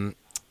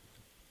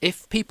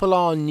if people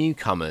are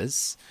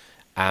newcomers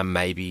and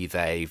maybe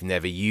they've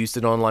never used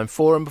an online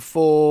forum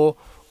before,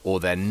 or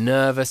they're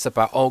nervous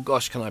about, oh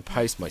gosh, can I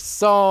post my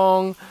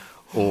song,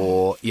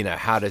 or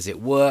how does it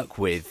work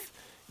with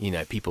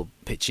people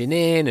pitching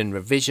in and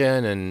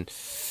revision and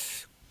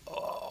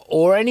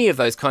or any of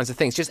those kinds of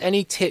things. Just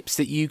any tips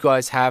that you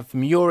guys have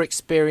from your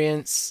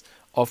experience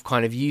of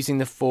kind of using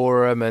the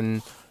forum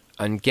and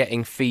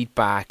getting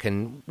feedback,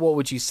 and what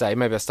would you say?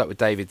 Maybe I'll start with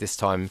David this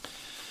time.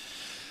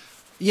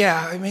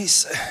 Yeah, I mean,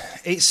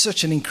 it's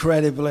such an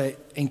incredibly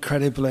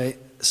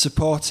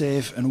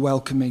supportive and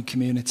welcoming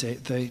community.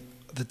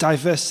 The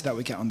diversity that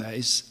we get on there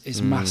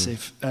is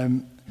massive.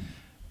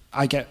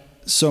 I get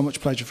so much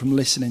pleasure from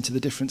listening to the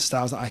different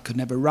styles that I could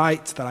never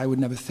write, that I would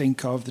never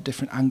think of, the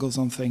different angles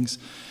on things.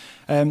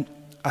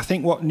 I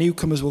think what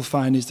newcomers will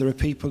find is there are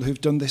people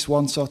who've done this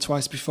once or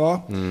twice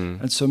before,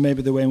 and so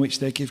maybe the way in which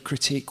they give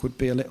critique would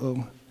be a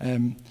little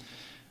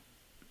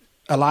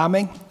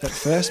alarming at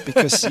first,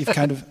 because you've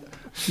kind of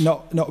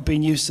not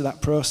been used to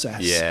that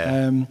process.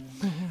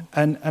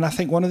 And I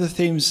think one of the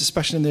themes,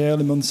 especially in the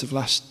early months of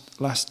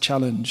last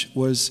challenge,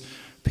 was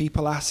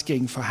people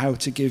asking for how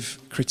to give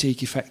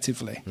critique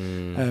effectively.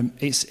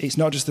 It's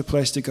not just the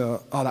place to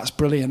go, oh, that's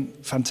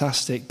brilliant,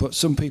 fantastic, but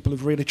some people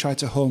have really tried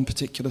to hone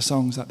particular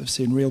songs that they've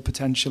seen real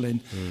potential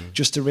in,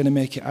 just to really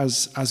make it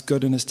as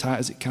good and as tight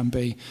as it can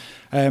be.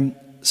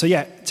 So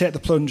yeah, take the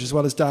plunge as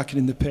well as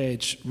darkening the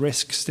page,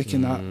 risk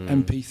sticking that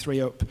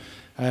MP3 up.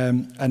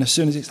 And as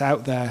soon as it's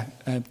out there,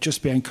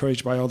 just be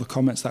encouraged by all the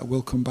comments that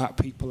will come back.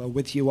 People are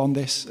with you on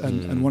this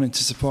and wanting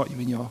to support you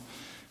in your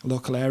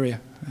local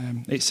area.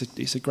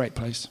 It's a great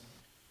place.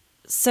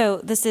 So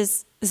this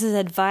is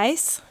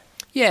advice?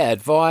 Yeah,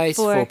 advice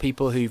for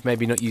people who've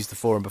maybe not used the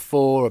forum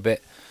before, a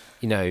bit,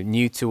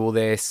 new to all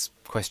this,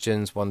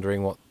 questions,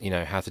 wondering what,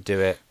 how to do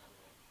it.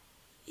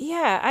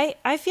 Yeah,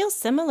 I feel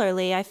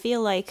similarly. I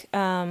feel like,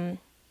 I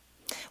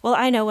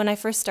know when I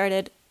first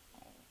started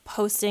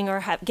posting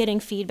or getting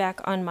feedback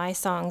on my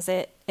songs,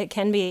 it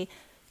can be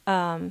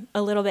a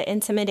little bit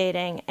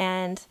intimidating,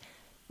 and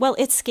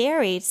it's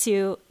scary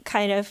to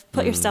kind of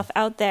put your stuff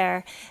out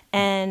there,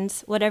 and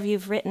whatever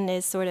you've written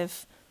is sort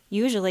of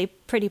usually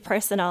pretty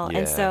personal.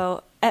 And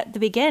so at the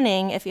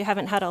beginning, if you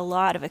haven't had a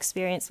lot of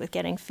experience with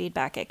getting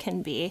feedback, it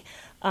can be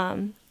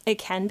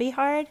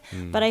hard.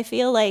 But I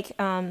feel like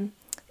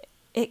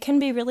it can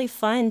be really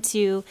fun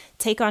to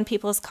take on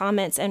people's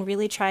comments and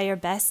really try your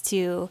best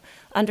to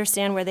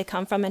understand where they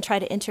come from and try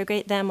to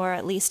integrate them, or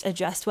at least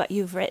adjust what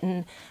you've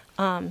written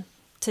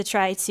to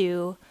try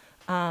to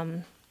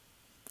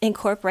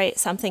incorporate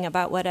something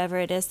about whatever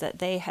it is that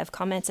they have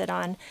commented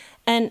on.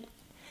 And,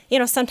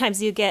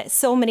 sometimes you get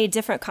so many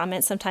different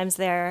comments. Sometimes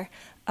they're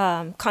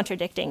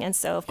contradicting. And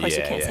so, of course,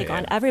 you can't take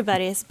on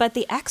everybody's. But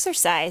the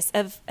exercise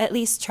of at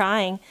least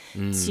trying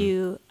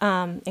to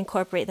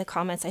incorporate the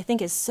comments, I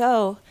think, is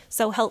so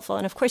helpful.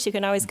 And, of course, you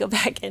can always go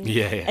back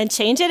and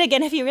change it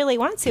again if you really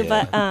want to.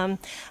 Yeah. But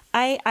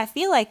I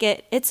feel like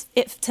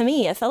to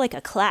me, it felt like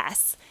a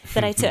class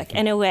that I took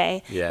in a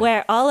way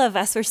where all of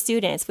us were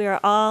students. We were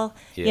all,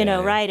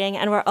 writing,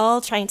 and we're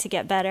all trying to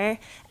get better.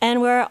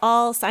 And we're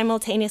all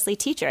simultaneously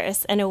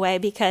teachers in a way,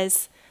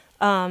 because,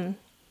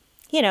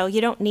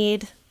 you don't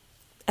need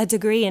a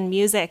degree in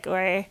music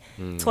or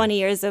 20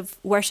 years of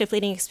worship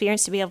leading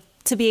experience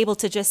to be able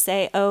to just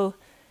say, oh,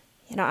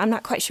 I'm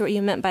not quite sure what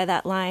you meant by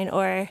that line,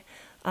 or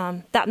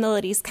that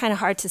melody is kind of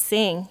hard to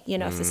sing,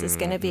 if this is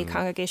going to be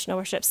congregational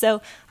worship.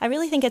 So I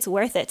really think it's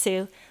worth it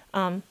to,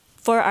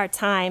 for our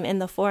time in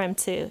the forum,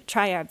 to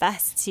try our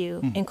best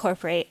to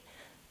incorporate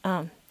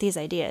these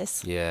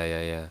ideas.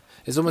 Yeah.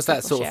 It's almost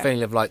that sort of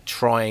feeling of like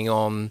trying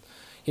on,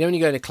 when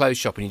you go in a clothes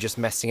shop and you're just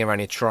messing around,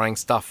 you're trying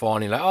stuff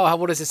on, you're like, oh,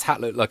 what does this hat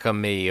look like on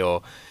me?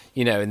 Or,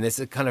 and there's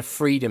a kind of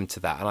freedom to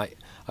that. And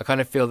I kind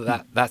of feel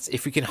that's,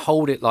 if we can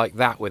hold it like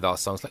that with our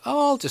songs, like,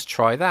 oh, I'll just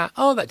try that.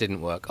 Oh, that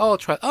didn't work. Oh, I'll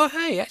try. Oh,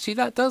 hey, actually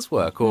that does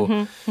work.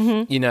 Or,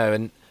 and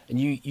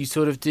you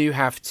sort of do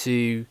have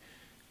to,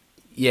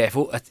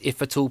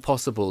 if at all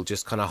possible,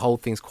 just kind of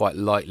hold things quite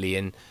lightly.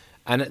 And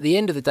at the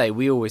end of the day,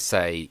 we always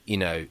say,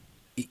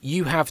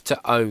 you have to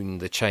own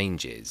the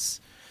changes.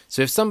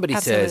 So if somebody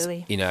says,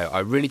 I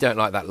really don't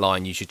like that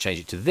line, you should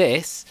change it to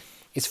this,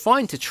 it's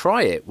fine to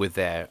try it with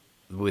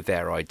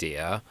their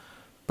idea.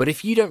 But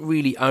if you don't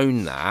really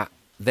own that,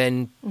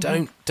 then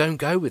don't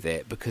go with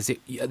it, because at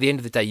the end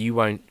of the day, you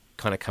won't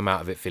kind of come out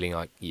of it feeling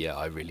like, yeah,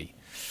 I really,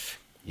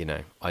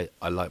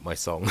 I like my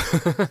song.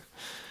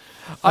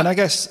 And I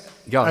guess,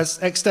 as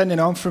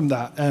extending on from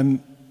that,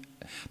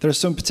 there are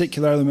some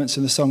particular elements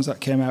in the songs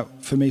that came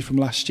out for me from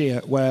last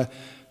year where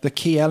the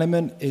key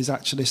element is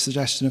actually a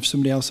suggestion of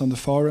somebody else on the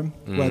forum,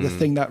 where the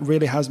thing that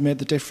really has made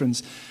the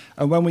difference.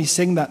 And when we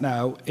sing that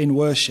now in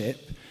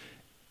worship,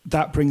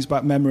 that brings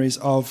back memories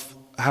of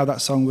how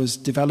that song was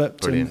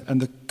developed and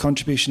the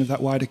contribution of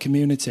that wider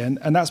community.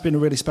 And that's been a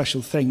really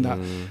special thing, that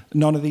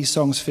none of these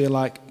songs feel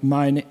like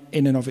mine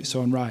in and of its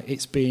own right.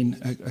 It's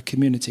been a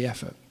community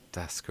effort.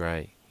 That's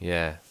great.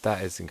 Yeah,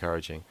 that is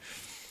encouraging.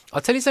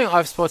 I'll tell you something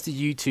I've spotted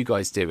you two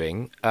guys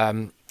doing,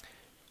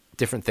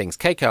 different things.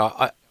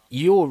 Keiko,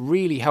 you're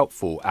really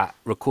helpful at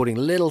recording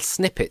little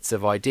snippets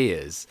of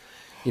ideas.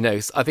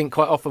 I think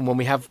quite often when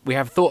we have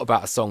thought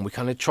about a song, we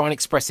kind of try and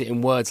express it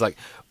in words like,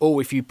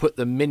 oh, if you put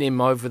the minim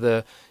over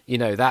the,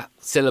 that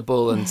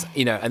syllable, and,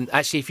 and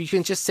actually if you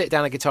can just sit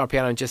down at guitar and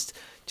piano and just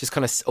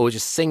kind of, or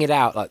just sing it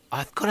out, like,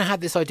 I've kind of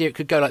had this idea, it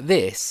could go like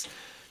this.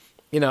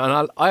 And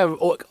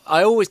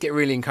I always get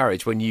really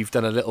encouraged when you've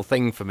done a little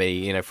thing for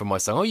me, from my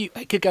song. Oh,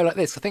 it could go like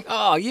this. I think,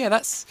 oh, yeah,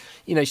 that's,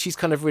 she's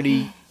kind of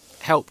really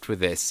helped with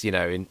this,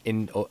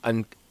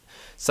 and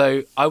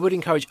so I would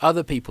encourage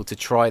other people to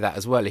try that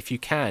as well, if you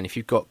can. If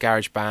you've got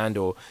GarageBand,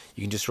 or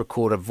you can just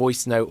record a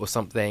voice note or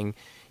something.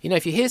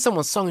 If you hear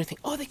someone's song and you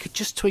think, oh, they could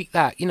just tweak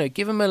that,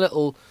 give them a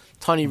little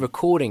tiny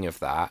recording of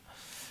that.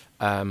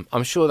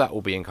 I'm sure that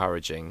will be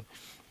encouraging.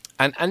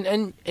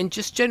 And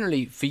just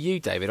generally for you,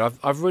 David,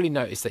 I've really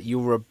noticed that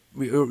you're a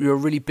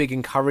really big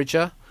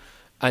encourager.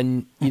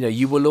 And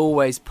you will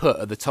always put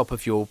at the top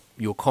of your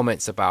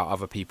comments about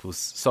other people's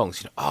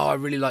songs, oh, I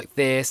really like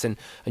this, and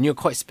you're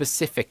quite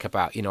specific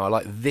about, I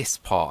like this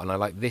part and I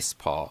like this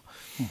part.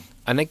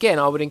 And again,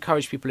 I would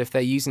encourage people, if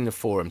they're using the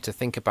forum, to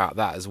think about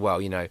that as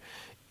well.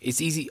 It's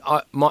easy.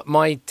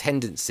 My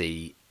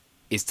tendency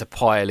is to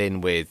pile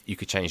in with, you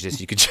could change this,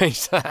 you could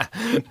change that,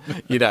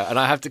 and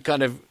I have to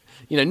kind of,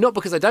 not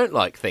because I don't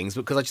like things,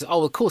 but because I just,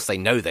 of course they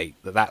know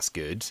that's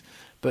good,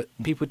 but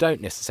people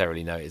don't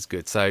necessarily know it's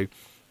good. So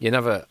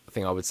another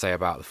thing I would say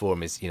about the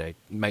forum is,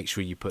 make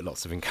sure you put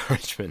lots of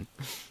encouragement.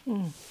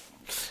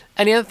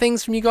 Any other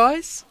things from you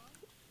guys?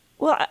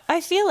 Well, I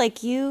feel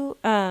like you,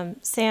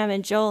 Sam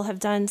and Joel, have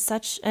done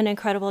such an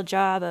incredible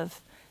job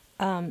of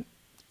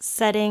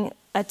setting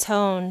a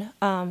tone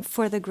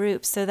for the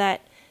group, so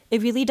that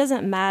it really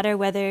doesn't matter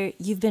whether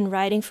you've been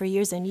writing for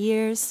years and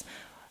years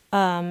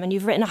and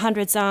you've written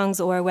 100 songs,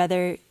 or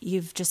whether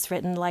you've just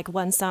written like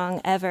one song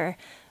ever.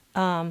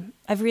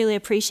 I've really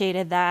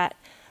appreciated that.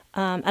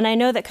 And I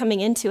know that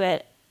coming into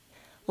it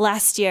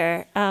last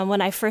year,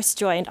 when I first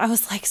joined, I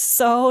was like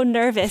so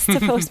nervous to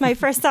post my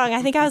first song.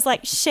 I think I was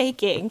like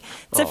shaking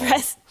to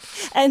press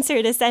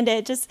enter to send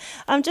it, just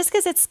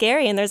because it's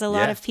scary and there's a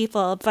lot of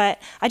people.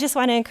 But I just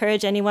want to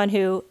encourage anyone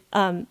who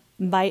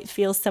might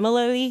feel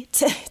similarly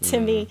to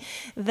me,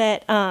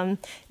 that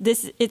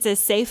it's a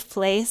safe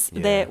place,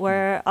 that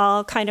we're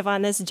all kind of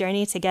on this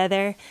journey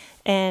together.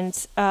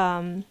 And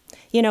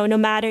no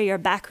matter your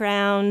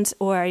background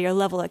or your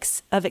level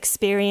of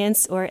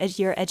experience or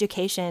your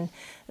education,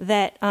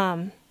 that,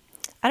 I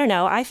don't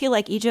know, I feel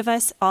like each of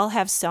us all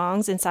have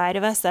songs inside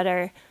of us that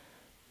are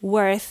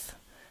worth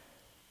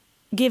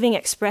giving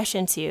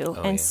expression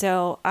to.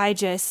 So I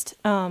just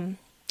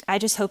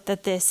hope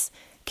that this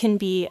can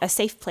be a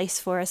safe place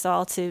for us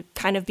all to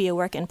kind of be a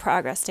work in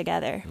progress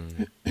together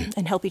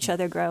and help each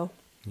other grow.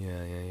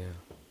 Yeah.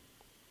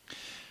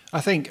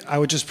 I think I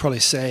would just probably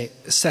say,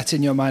 set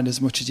in your mind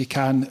as much as you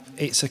can.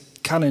 It's a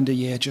calendar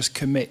year. Just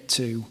commit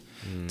to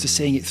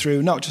seeing it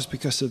through, not just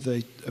because of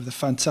the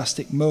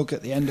fantastic mug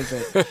at the end of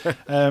it,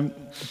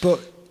 but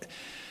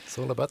it's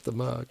all about the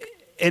mug.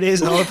 It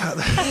is all about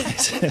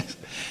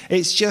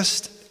it's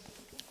just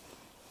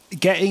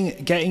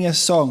getting a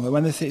song.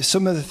 When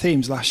some of the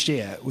themes last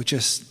year were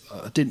just,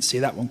 I didn't see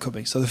that one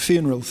coming. So the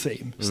funeral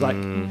theme, it's like,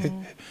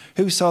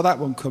 who saw that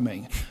one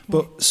coming?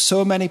 But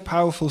so many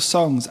powerful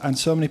songs and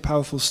so many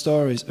powerful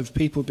stories of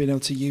people being able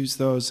to use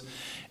those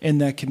in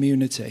their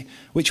community,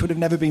 which would have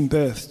never been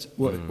birthed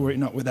were it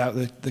not without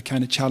the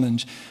kind of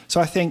challenge.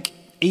 So I think,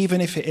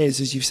 even if it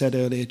is, as you said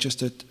earlier,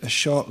 just a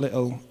short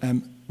little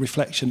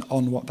reflection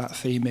on what that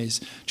theme is,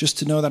 just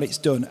to know that it's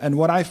done. And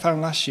what I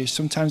found last year,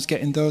 sometimes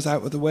getting those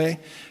out of the way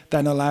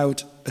then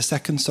allowed a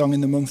second song in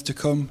the month to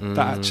come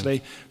that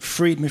actually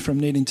freed me from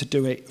needing to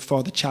do it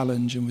for the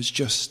challenge, and was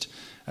just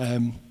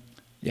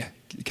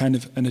kind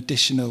of an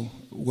additional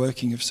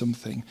working of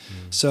something.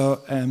 So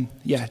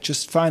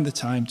just find the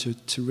time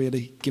to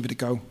really give it a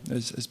go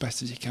as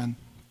best as you can,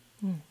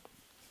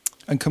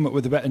 and come up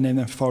with a better name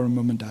than Foreign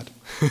Mum and Dad.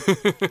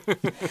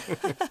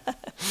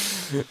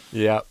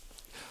 Yeah.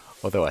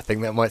 Although I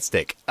think that might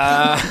stick.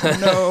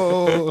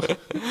 No.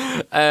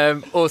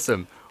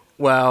 Awesome.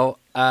 Well,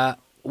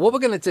 what we're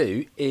going to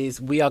do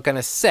is we are going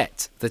to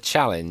set the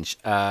challenge.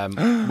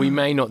 We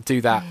may not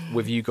do that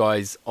with you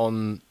guys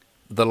on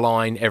the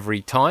line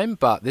every time,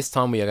 but this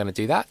time we are going to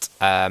do that.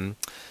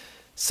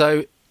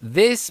 So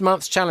this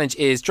month's challenge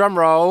is, drum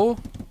roll,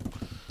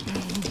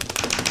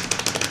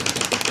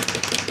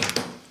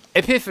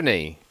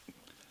 Epiphany.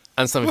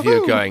 And some of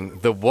you are going,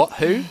 the what,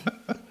 who?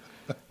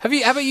 How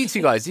about you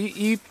two guys?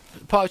 You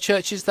part of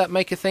churches that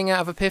make a thing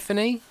out of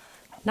Epiphany?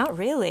 Not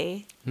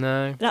really.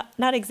 No.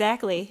 Not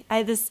exactly.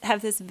 I just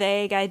have this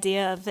vague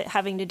idea of it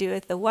having to do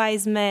with the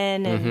wise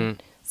men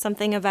and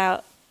something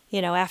about,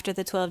 after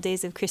the 12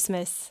 days of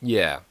Christmas.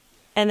 Yeah.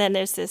 And then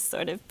there's this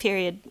sort of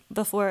period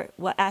before,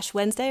 Ash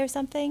Wednesday or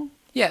something?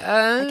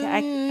 Yeah.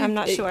 I'm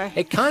not sure.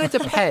 It kind of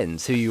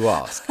depends who you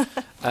ask.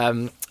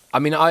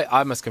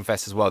 I must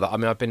confess as well that,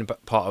 I've been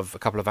part of a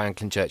couple of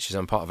Anglican churches.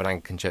 I'm part of an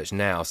Anglican church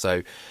now.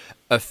 So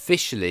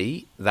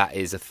officially that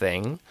is a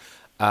thing.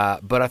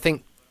 But I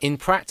think in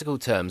practical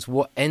terms,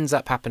 what ends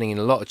up happening in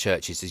a lot of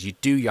churches is you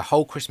do your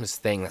whole Christmas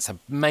thing. That's a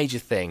major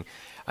thing.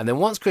 And then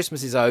once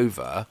Christmas is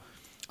over,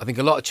 I think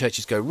a lot of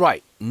churches go,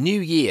 right, new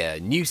year,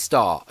 new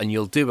start. And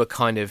you'll do a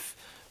kind of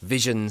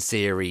vision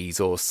series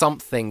or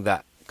something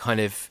that kind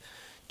of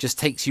just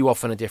takes you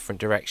off in a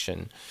different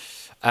direction.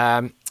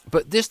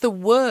 But just the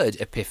word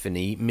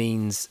epiphany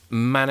means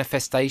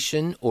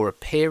manifestation or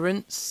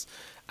appearance,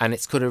 and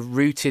it's kind of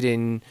rooted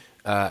in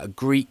a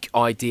Greek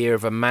idea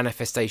of a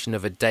manifestation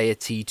of a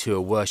deity to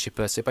a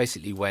worshipper. So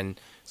basically when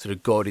sort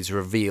of God is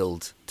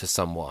revealed to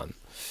someone.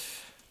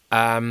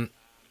 And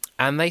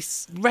they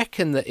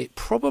reckon that it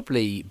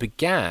probably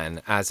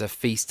began as a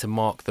feast to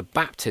mark the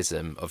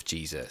baptism of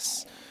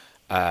Jesus.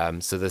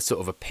 So the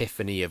sort of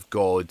epiphany of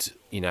God,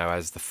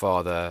 as the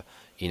Father,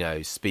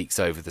 speaks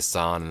over the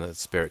Son and the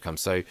Spirit comes.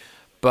 So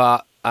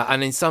But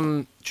and in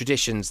some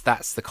traditions,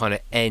 that's the kind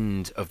of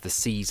end of the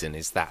season,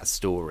 is that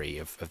story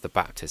of the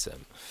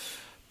baptism.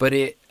 But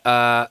it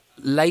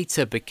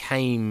later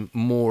became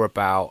more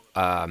about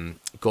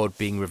God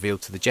being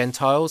revealed to the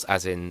Gentiles,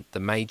 as in the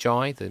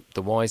Magi,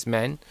 the wise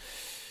men.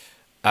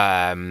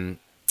 And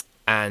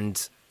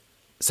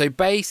so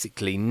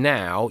basically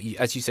now,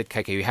 as you said,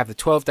 KK, you have the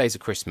 12 days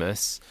of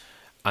Christmas,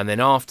 and then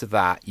after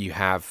that you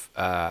have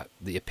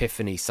the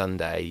Epiphany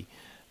Sunday,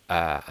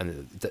 or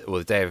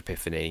the Day of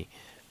Epiphany,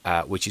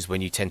 which is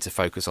when you tend to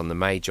focus on the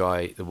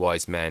Magi, the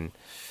wise men.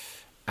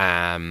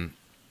 The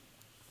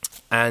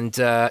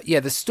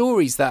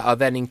stories that are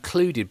then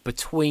included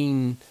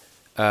between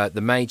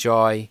the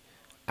Magi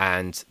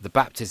and the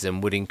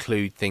baptism would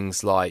include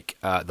things like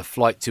the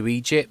flight to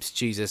Egypt,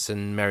 Jesus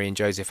and Mary and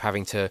Joseph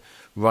having to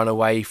run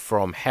away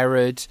from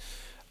Herod,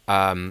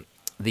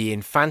 the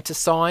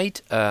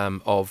infanticide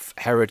of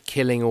Herod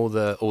killing all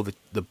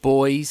the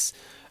boys,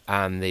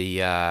 and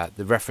the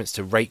reference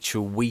to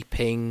Rachel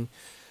weeping,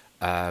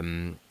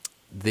 the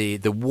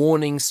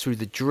warnings through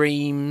the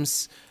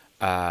dreams,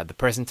 the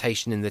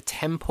presentation in the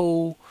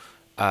temple,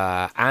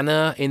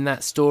 Anna in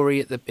that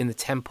story in the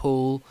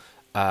temple,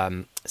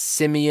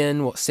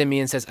 Simeon, what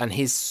Simeon says, and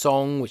his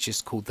song, which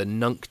is called the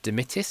Nunc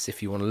Dimittis,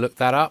 if you want to look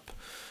that up.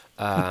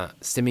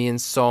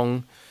 Simeon's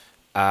song,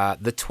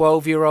 the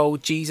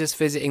 12-year-old Jesus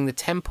visiting the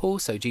temple,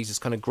 so Jesus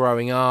kind of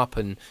growing up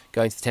and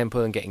going to the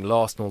temple and getting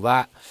lost and all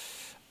that.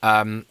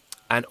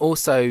 And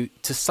also,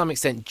 to some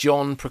extent,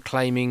 John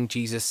proclaiming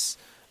Jesus,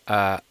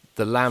 the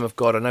Lamb of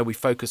God. I know we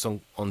focus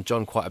on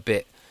John quite a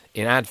bit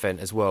in Advent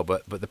as well,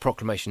 but the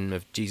proclamation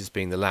of Jesus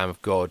being the Lamb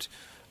of God,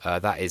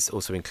 that is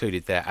also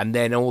included there, and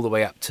then all the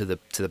way up to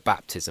the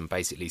baptism,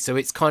 basically. So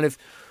it's kind of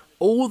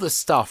all the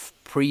stuff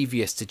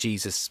previous to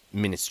Jesus'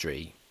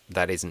 ministry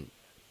that isn't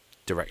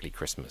directly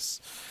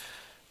Christmas.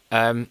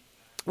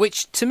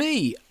 Which to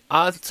me,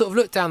 I sort of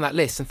look down that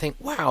list and think,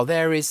 wow,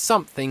 there is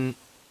something.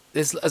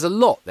 There's a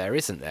lot there,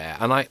 isn't there?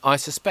 And I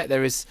suspect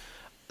there is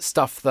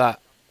stuff that,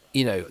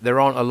 there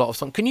aren't a lot of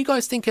songs. Can you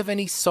guys think of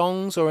any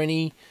songs or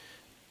any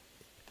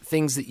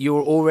things that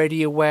you're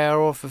already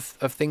aware of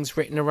things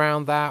written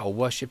around that, or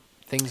worship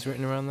things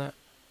written around that?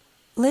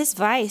 Liz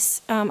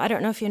Weiss, I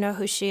don't know if you know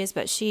who she is,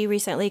 but she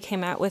recently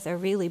came out with a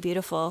really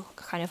beautiful,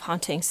 kind of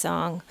haunting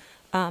song.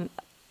 I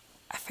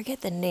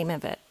forget the name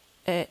of it,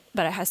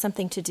 but it has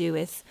something to do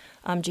with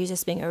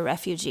Jesus being a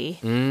refugee.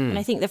 And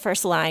I think the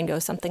first line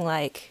goes something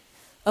like,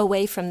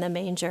 away from the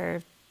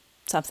manger,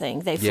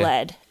 something, they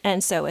fled.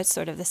 And so it's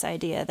sort of this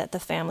idea that the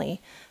family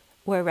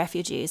were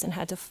refugees and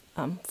had to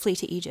flee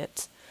to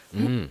Egypt.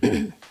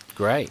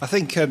 Great. I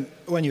think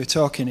when you were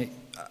talking,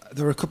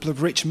 there were a couple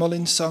of Rich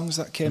Mullins songs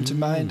that came to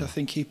mind. I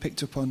think he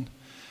picked up on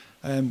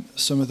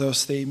some of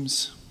those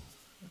themes,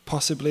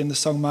 possibly in the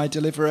song My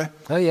Deliverer.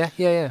 Oh, yeah.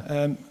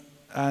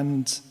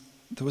 And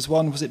there was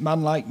one, was it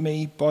Man Like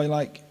Me, Boy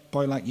Like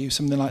You,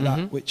 something like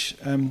that, which,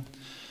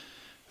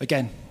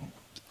 again,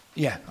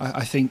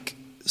 I think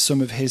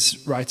some of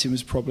his writing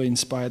was probably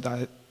inspired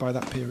by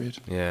that period.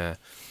 Yeah.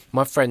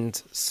 My friend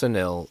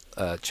Sunil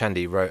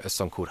Chandy wrote a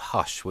song called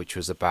Hush, which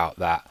was about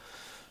that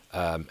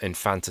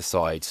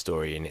infanticide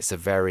story, and it's a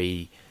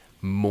very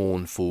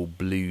mournful,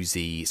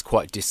 bluesy, it's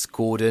quite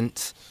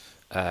discordant,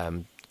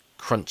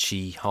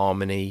 crunchy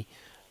harmony.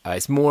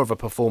 It's more of a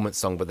performance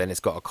song, but then it's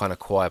got a kind of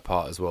choir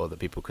part as well that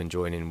people can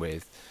join in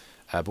with.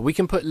 But we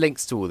can put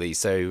links to all these,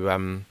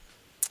 so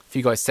if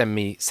you guys send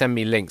me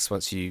links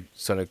once you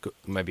sort of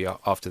maybe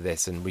after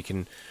this, and we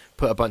can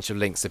put a bunch of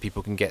links so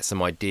people can get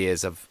some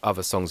ideas of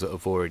other songs that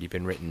have already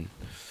been written.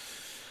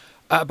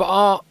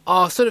 But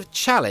our sort of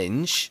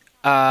challenge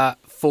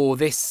for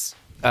this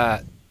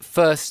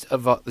first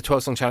of the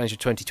 12-song challenge of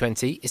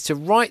 2020 is to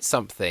write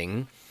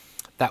something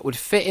that would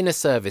fit in a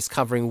service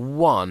covering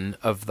one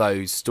of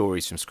those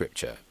stories from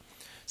Scripture.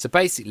 So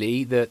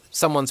basically,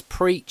 someone's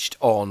preached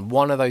on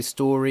one of those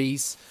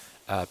stories,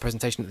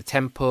 presentation at the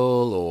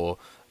temple, or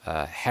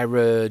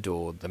Herod,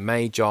 or the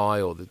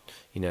Magi, or the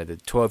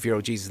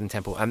 12-year-old Jesus in the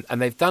temple,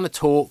 and they've done a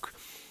talk,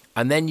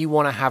 and then you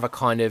want to have a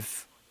kind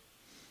of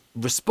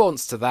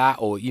response to that,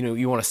 or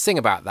you want to sing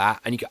about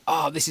that, and you go,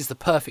 oh, this is the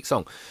perfect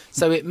song.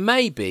 So it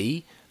may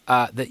be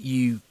that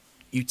you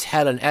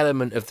tell an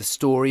element of the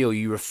story, or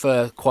you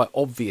refer quite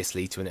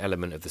obviously to an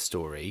element of the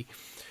story,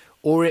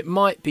 or it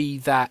might be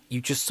that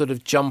you just sort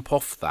of jump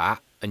off that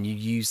and you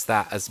use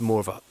that as more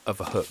of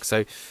a hook.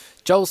 So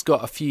Joel's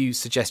got a few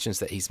suggestions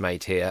that he's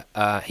made here.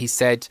 He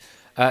said,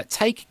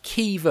 take a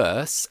key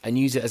verse and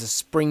use it as a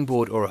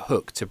springboard or a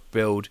hook to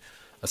build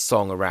a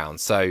song around.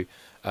 So,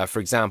 for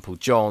example,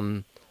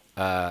 John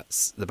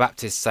the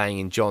Baptist saying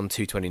in John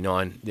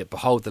 2:29,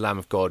 "Behold the Lamb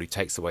of God who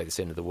takes away the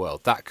sin of the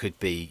world." That could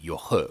be your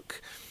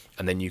hook,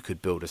 and then you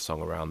could build a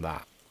song around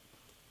that.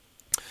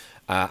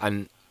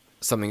 And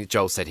something that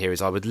Joel said here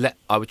is I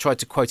would try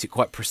to quote it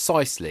quite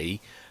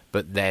precisely,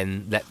 but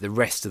then let the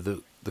rest of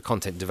the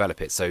content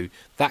develop it. So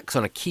that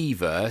kind of key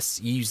verse,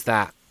 use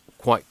that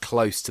quite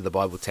close to the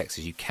Bible text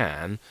as you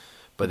can,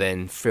 but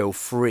then feel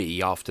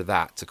free after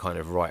that to kind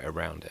of write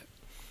around it.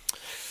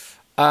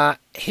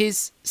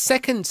 His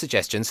second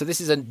suggestion, so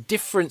this is a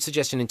different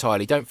suggestion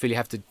entirely. Don't feel you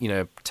have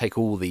to, take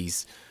all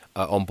these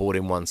on board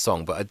in one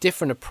song, but a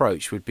different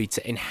approach would be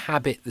to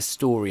inhabit the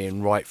story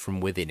and write from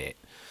within it.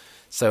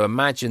 So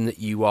imagine that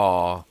you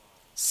are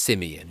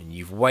Simeon and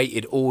you've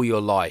waited all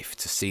your life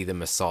to see the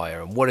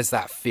Messiah, and what does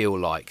that feel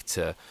like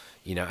to,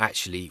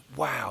 actually,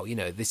 wow,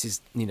 this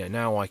is,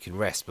 now I can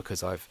rest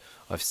because I've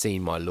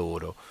seen my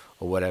Lord or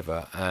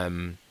whatever.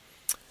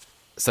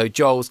 So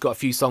Joel's got a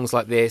few songs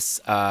like this,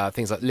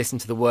 things like Listen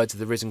to the Words of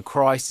the Risen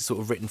Christ is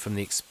sort of written from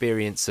the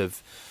experience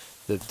of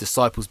the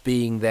disciples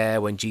being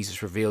there when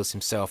Jesus reveals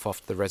himself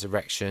after the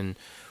resurrection.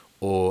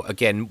 Or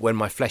again, When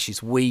My Flesh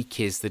is Weak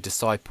is the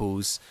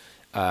disciples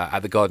at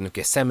the Garden of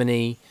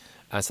Gethsemane.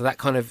 So that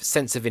kind of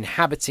sense of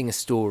inhabiting a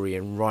story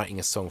and writing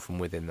a song from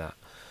within that.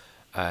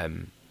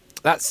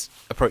 That's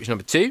approach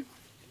number 2.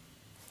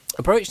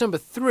 Approach number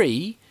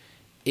 3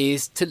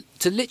 is to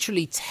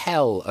literally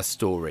tell a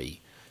story.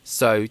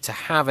 So to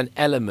have an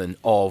element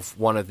of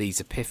one of these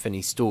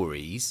Epiphany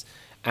stories.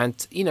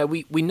 And,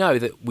 we know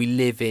that we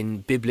live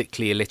in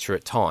biblically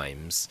illiterate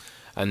times.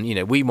 And,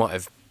 we might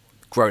have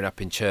grown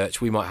up in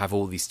church. We might have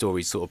all these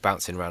stories sort of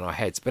bouncing around our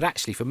heads. But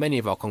actually, for many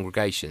of our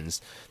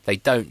congregations, they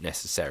don't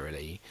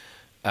necessarily.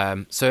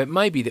 So it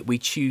may be that we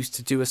choose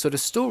to do a sort of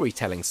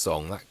storytelling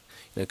song. That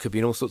it could be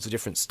in all sorts of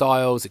different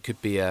styles. It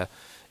could be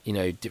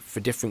for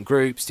different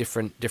groups,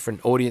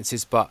 different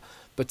audiences. But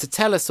to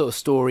tell a sort of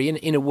story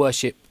in a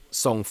worship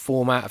song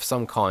format of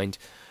some kind.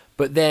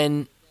 But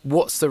then,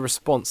 what's the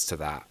response to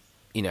that?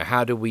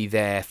 How do we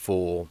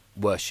therefore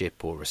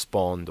worship or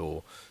respond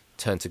or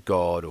turn to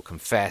God or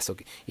confess? Or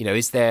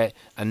is there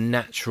a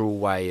natural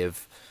way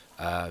of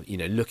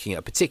looking at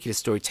a particular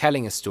story,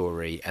 telling a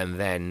story, and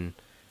then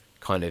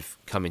kind of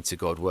coming to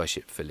God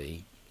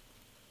worshipfully?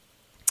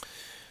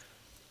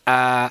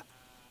 And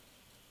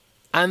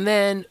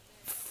then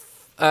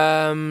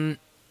the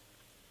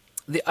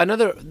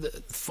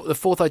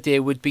fourth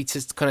idea would be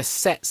to kind of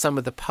set some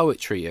of the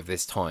poetry of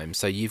this time.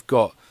 So you've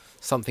got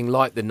something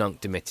like the Nunc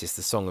Dimittis,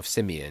 the Song of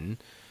Simeon.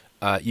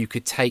 You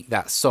could take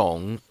that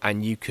song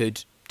and you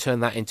could turn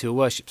that into a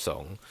worship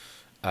song.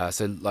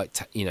 So like,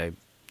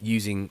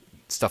 using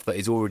stuff that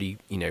is already,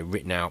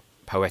 written out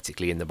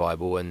poetically in the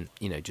Bible and,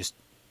 just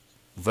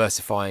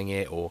versifying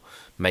it or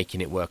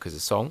making it work as a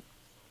song.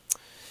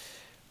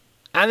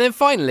 And then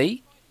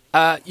finally,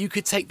 you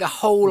could take the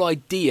whole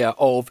idea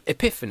of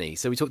Epiphany.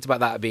 So we talked about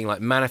that being like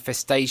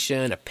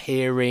manifestation,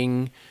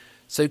 appearing.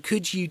 So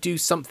could you do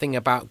something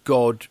about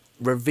God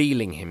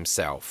revealing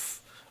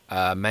himself?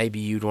 Maybe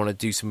you'd want to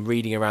do some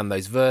reading around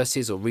those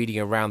verses or reading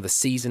around the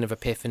season of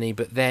Epiphany,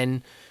 but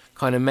then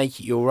kind of make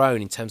it your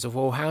own in terms of,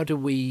 well, how do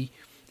we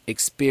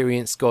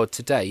experience God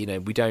today?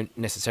 We don't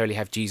necessarily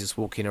have Jesus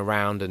walking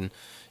around and,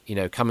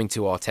 coming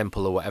to our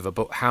temple or whatever,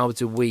 but how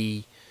do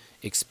we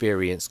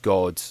experience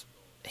God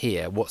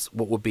here? What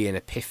would be an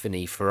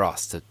epiphany for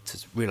us to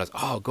realize,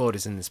 oh, God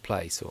is in this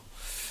place?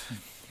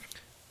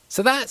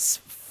 So that's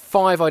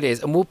 5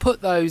 ideas, and we'll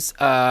put those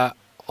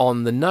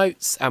on the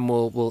notes, and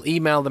we'll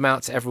email them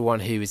out to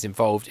everyone who is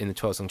involved in the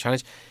 12-song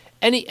challenge.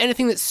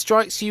 Anything that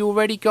strikes you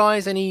already,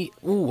 guys? I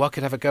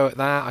could have a go at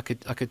that. I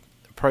could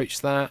approach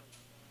that.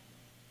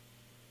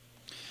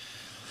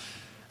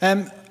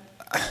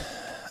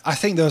 I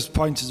think those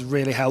pointers are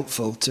really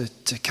helpful to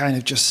kind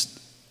of just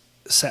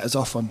set us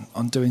off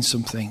on doing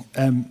something.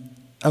 And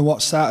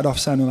what started off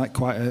sounding like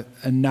quite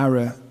a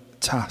narrow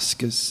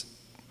task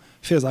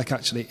feels like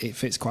actually it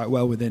fits quite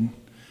well within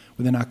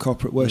our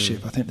corporate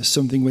worship. I think there's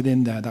something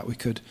within there that we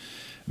could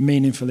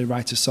meaningfully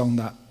write a song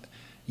that,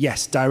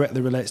 yes,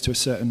 directly relates to a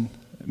certain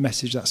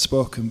message that's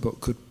spoken, but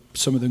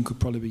some of them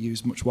could probably be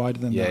used much wider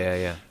than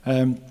that.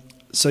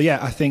 Yeah.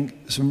 I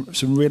think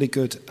some really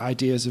good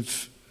ideas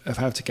of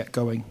how to get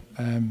going.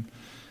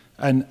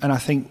 And I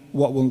think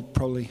what will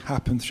probably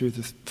happen through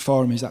the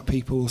forum is that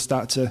people will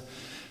start to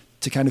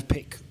kind of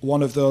pick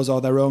one of those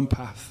or their own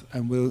path,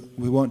 and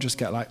we won't just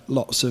get like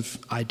lots of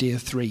idea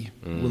 3.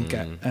 We'll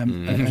get a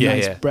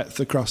nice breadth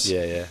across.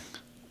 Yeah.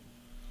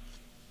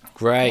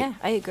 Great. Yeah,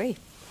 I agree.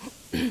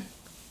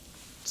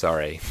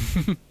 Sorry.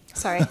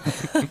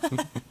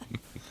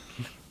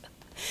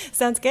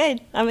 Sounds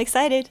good. I'm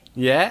excited.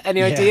 Yeah.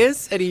 Any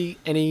ideas? Any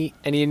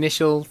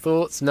initial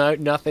thoughts? No,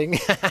 nothing.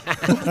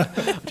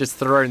 Just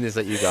throwing this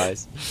at you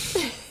guys.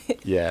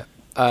 Yeah.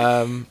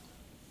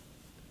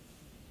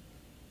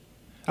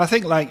 I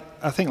think like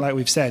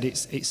we've said,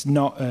 it's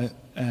not a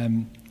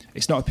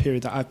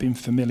period that I've been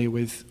familiar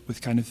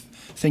with kind of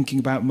thinking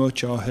about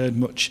much or heard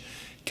much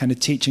kind of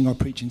teaching or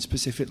preaching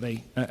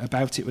specifically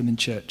about it within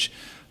church.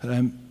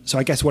 So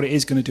I guess what it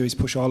is going to do is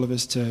push all of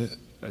us to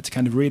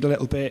kind of read a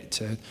little bit,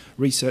 to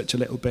research a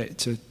little bit,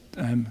 to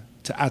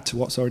add to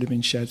what's already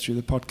been shared through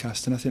the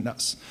podcast. And I think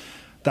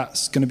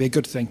that's going to be a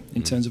good thing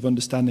in terms of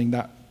understanding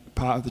that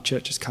part of the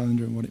church's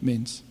calendar and what it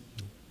means.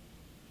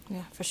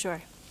 Yeah, for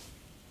sure.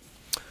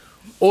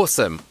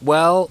 Awesome.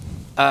 Well,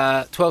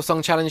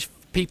 12-song challenge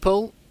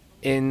people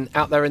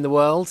out there in the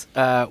world,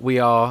 we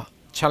are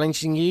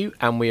challenging you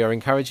and we are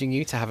encouraging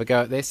you to have a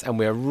go at this, and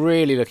we are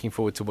really looking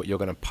forward to what you're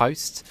going to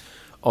post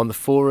on the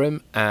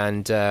forum.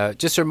 And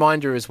just a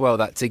reminder as well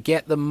that to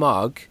get the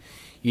mug,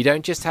 you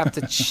don't just have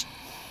to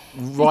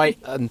write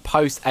and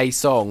post a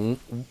song,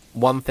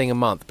 one thing a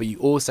month, but you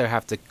also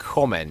have to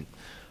comment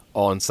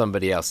on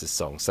somebody else's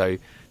song. So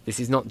this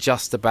is not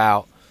just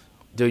about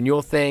doing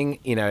your thing,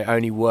 you know, it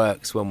only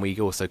works when we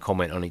also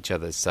comment on each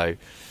other's. So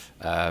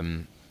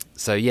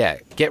yeah,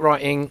 get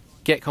writing,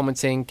 get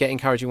commenting, get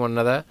encouraging one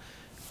another,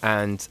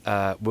 and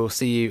we'll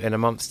see you in a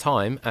month's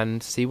time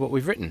and see what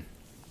we've written.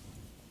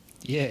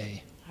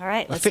 Yay. All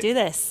right, let's do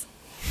this.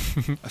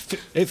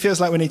 It feels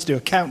like we need to do a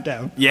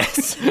countdown.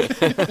 Yes.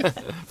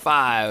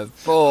 5,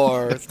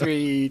 4,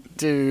 3,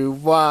 2,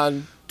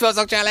 1. 12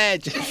 song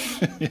challenge.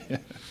 Yeah.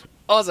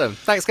 Awesome.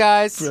 Thanks,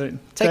 guys. Brilliant.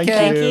 Take Thank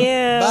care. you. Thank you.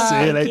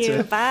 See you Thank later.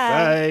 you.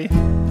 Bye.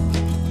 Bye.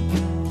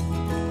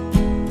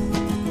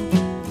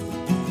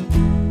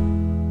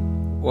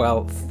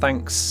 Well,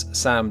 thanks,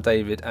 Sam,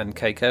 David, and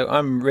Keiko.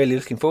 I'm really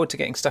looking forward to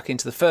getting stuck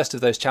into the first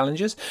of those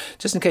challenges.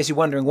 Just in case you're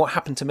wondering what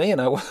happened to me and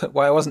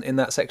why I wasn't in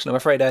that section, I'm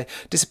afraid I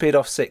disappeared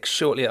off sick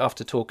shortly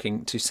after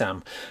talking to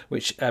Sam,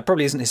 which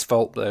probably isn't his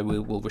fault, though we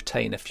will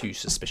retain a few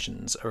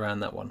suspicions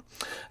around that one.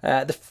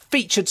 The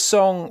featured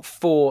song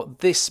for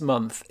this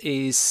month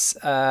is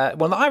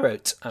one that I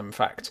wrote, in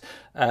fact.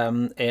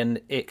 And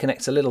it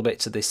connects a little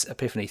bit to this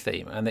Epiphany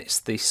theme, and it's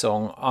the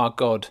song Our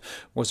God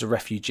Was a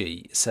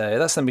Refugee. So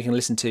that's something we can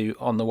listen to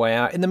on the way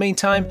out. In the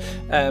meantime,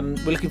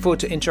 we're looking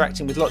forward to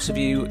interacting with lots of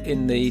you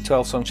in the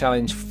 12 Song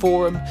Challenge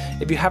forum.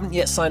 If you haven't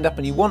yet signed up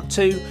and you want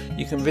to,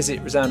 you can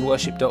visit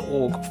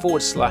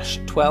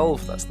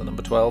resoundworship.org/12, that's the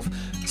number 12,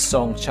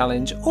 Song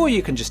Challenge, or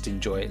you can just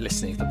enjoy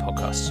listening to the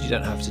podcast. You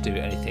don't have to do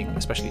anything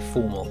especially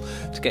formal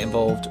to get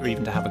involved or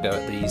even to have a go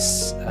at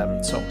these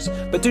songs.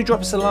 But do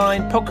drop us a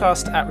line,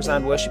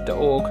 podcast@resoundworship.org.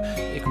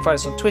 You can find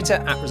us on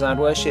Twitter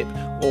 @resoundworship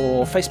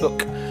or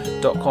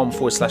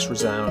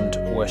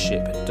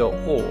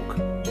facebook.com/resoundworship.org.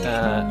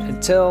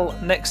 Until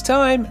next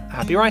time,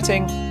 happy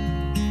writing.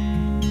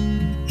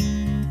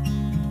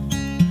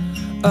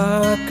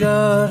 Our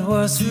God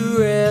was a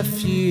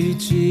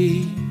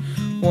refugee,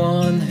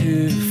 one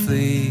who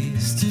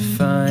flees to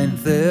find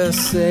their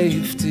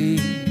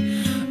safety.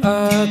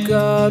 Our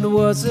God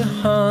was a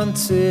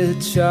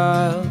haunted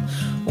child,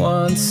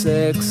 once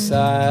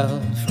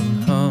exiled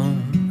from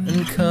home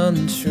and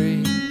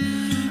country.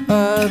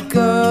 Our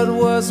God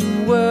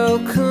wasn't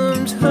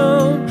welcomed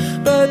home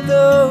by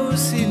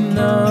those he'd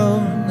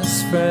known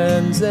as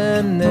friends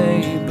and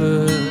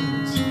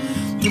neighbors,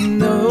 with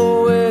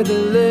nowhere to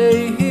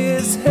lay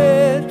his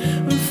head,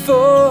 and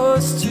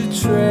forced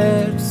to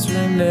tread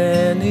through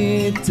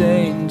many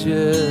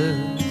dangers.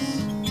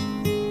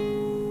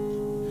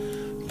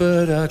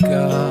 But our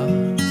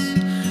God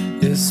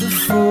is a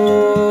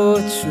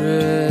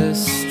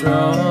fortress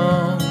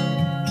strong,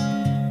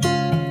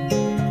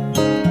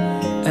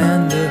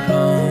 and a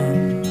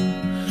home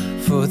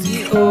for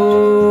the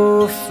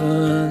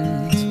orphaned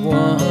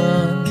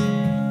one,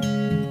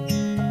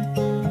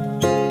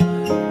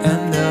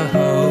 and a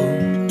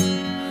hope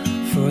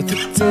for the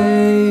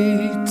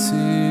day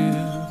to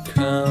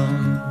come.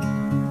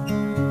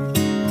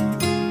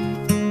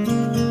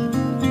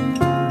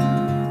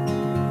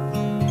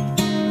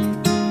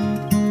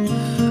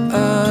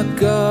 Our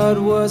God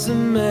was a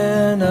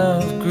man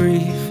of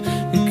grief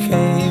who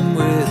came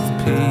with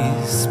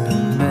peace but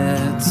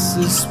met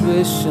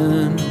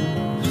suspicion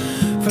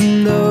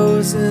from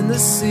those in the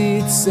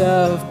seats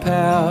of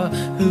power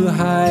who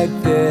hide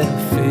their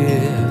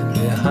fear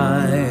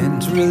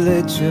behind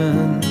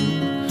religion.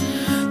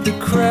 The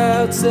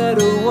crowds that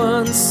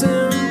once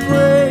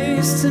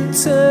embraced and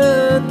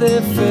turned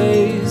their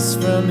face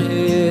from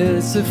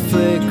his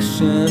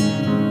affliction,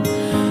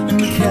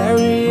 and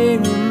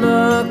carrying the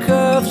mark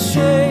of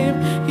shame,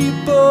 he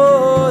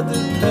bore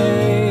the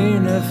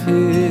pain of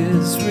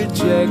his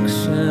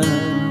rejection.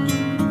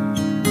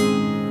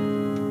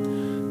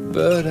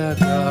 But our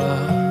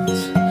God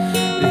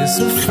is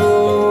a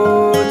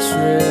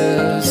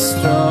fortress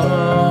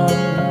strong,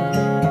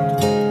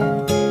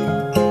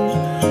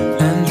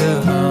 and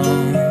a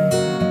home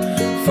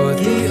for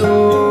the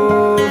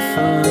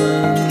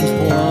orphaned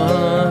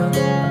one,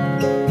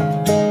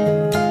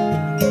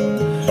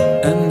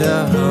 and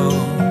a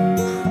hope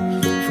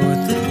for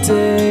the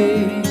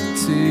day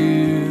to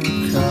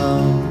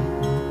come.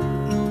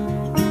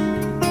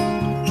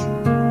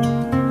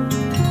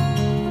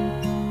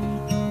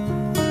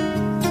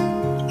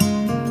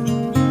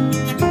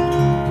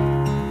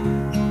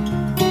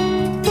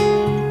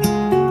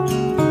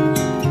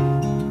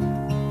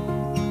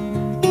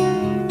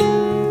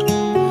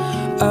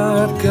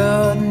 Our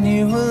God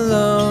knew a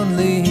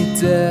lonely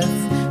death,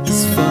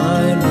 his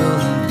final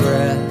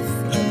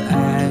breath, an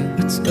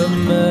act of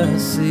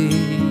mercy.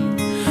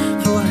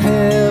 For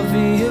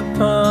heavy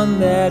upon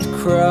that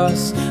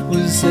cross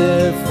was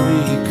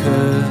every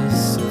curse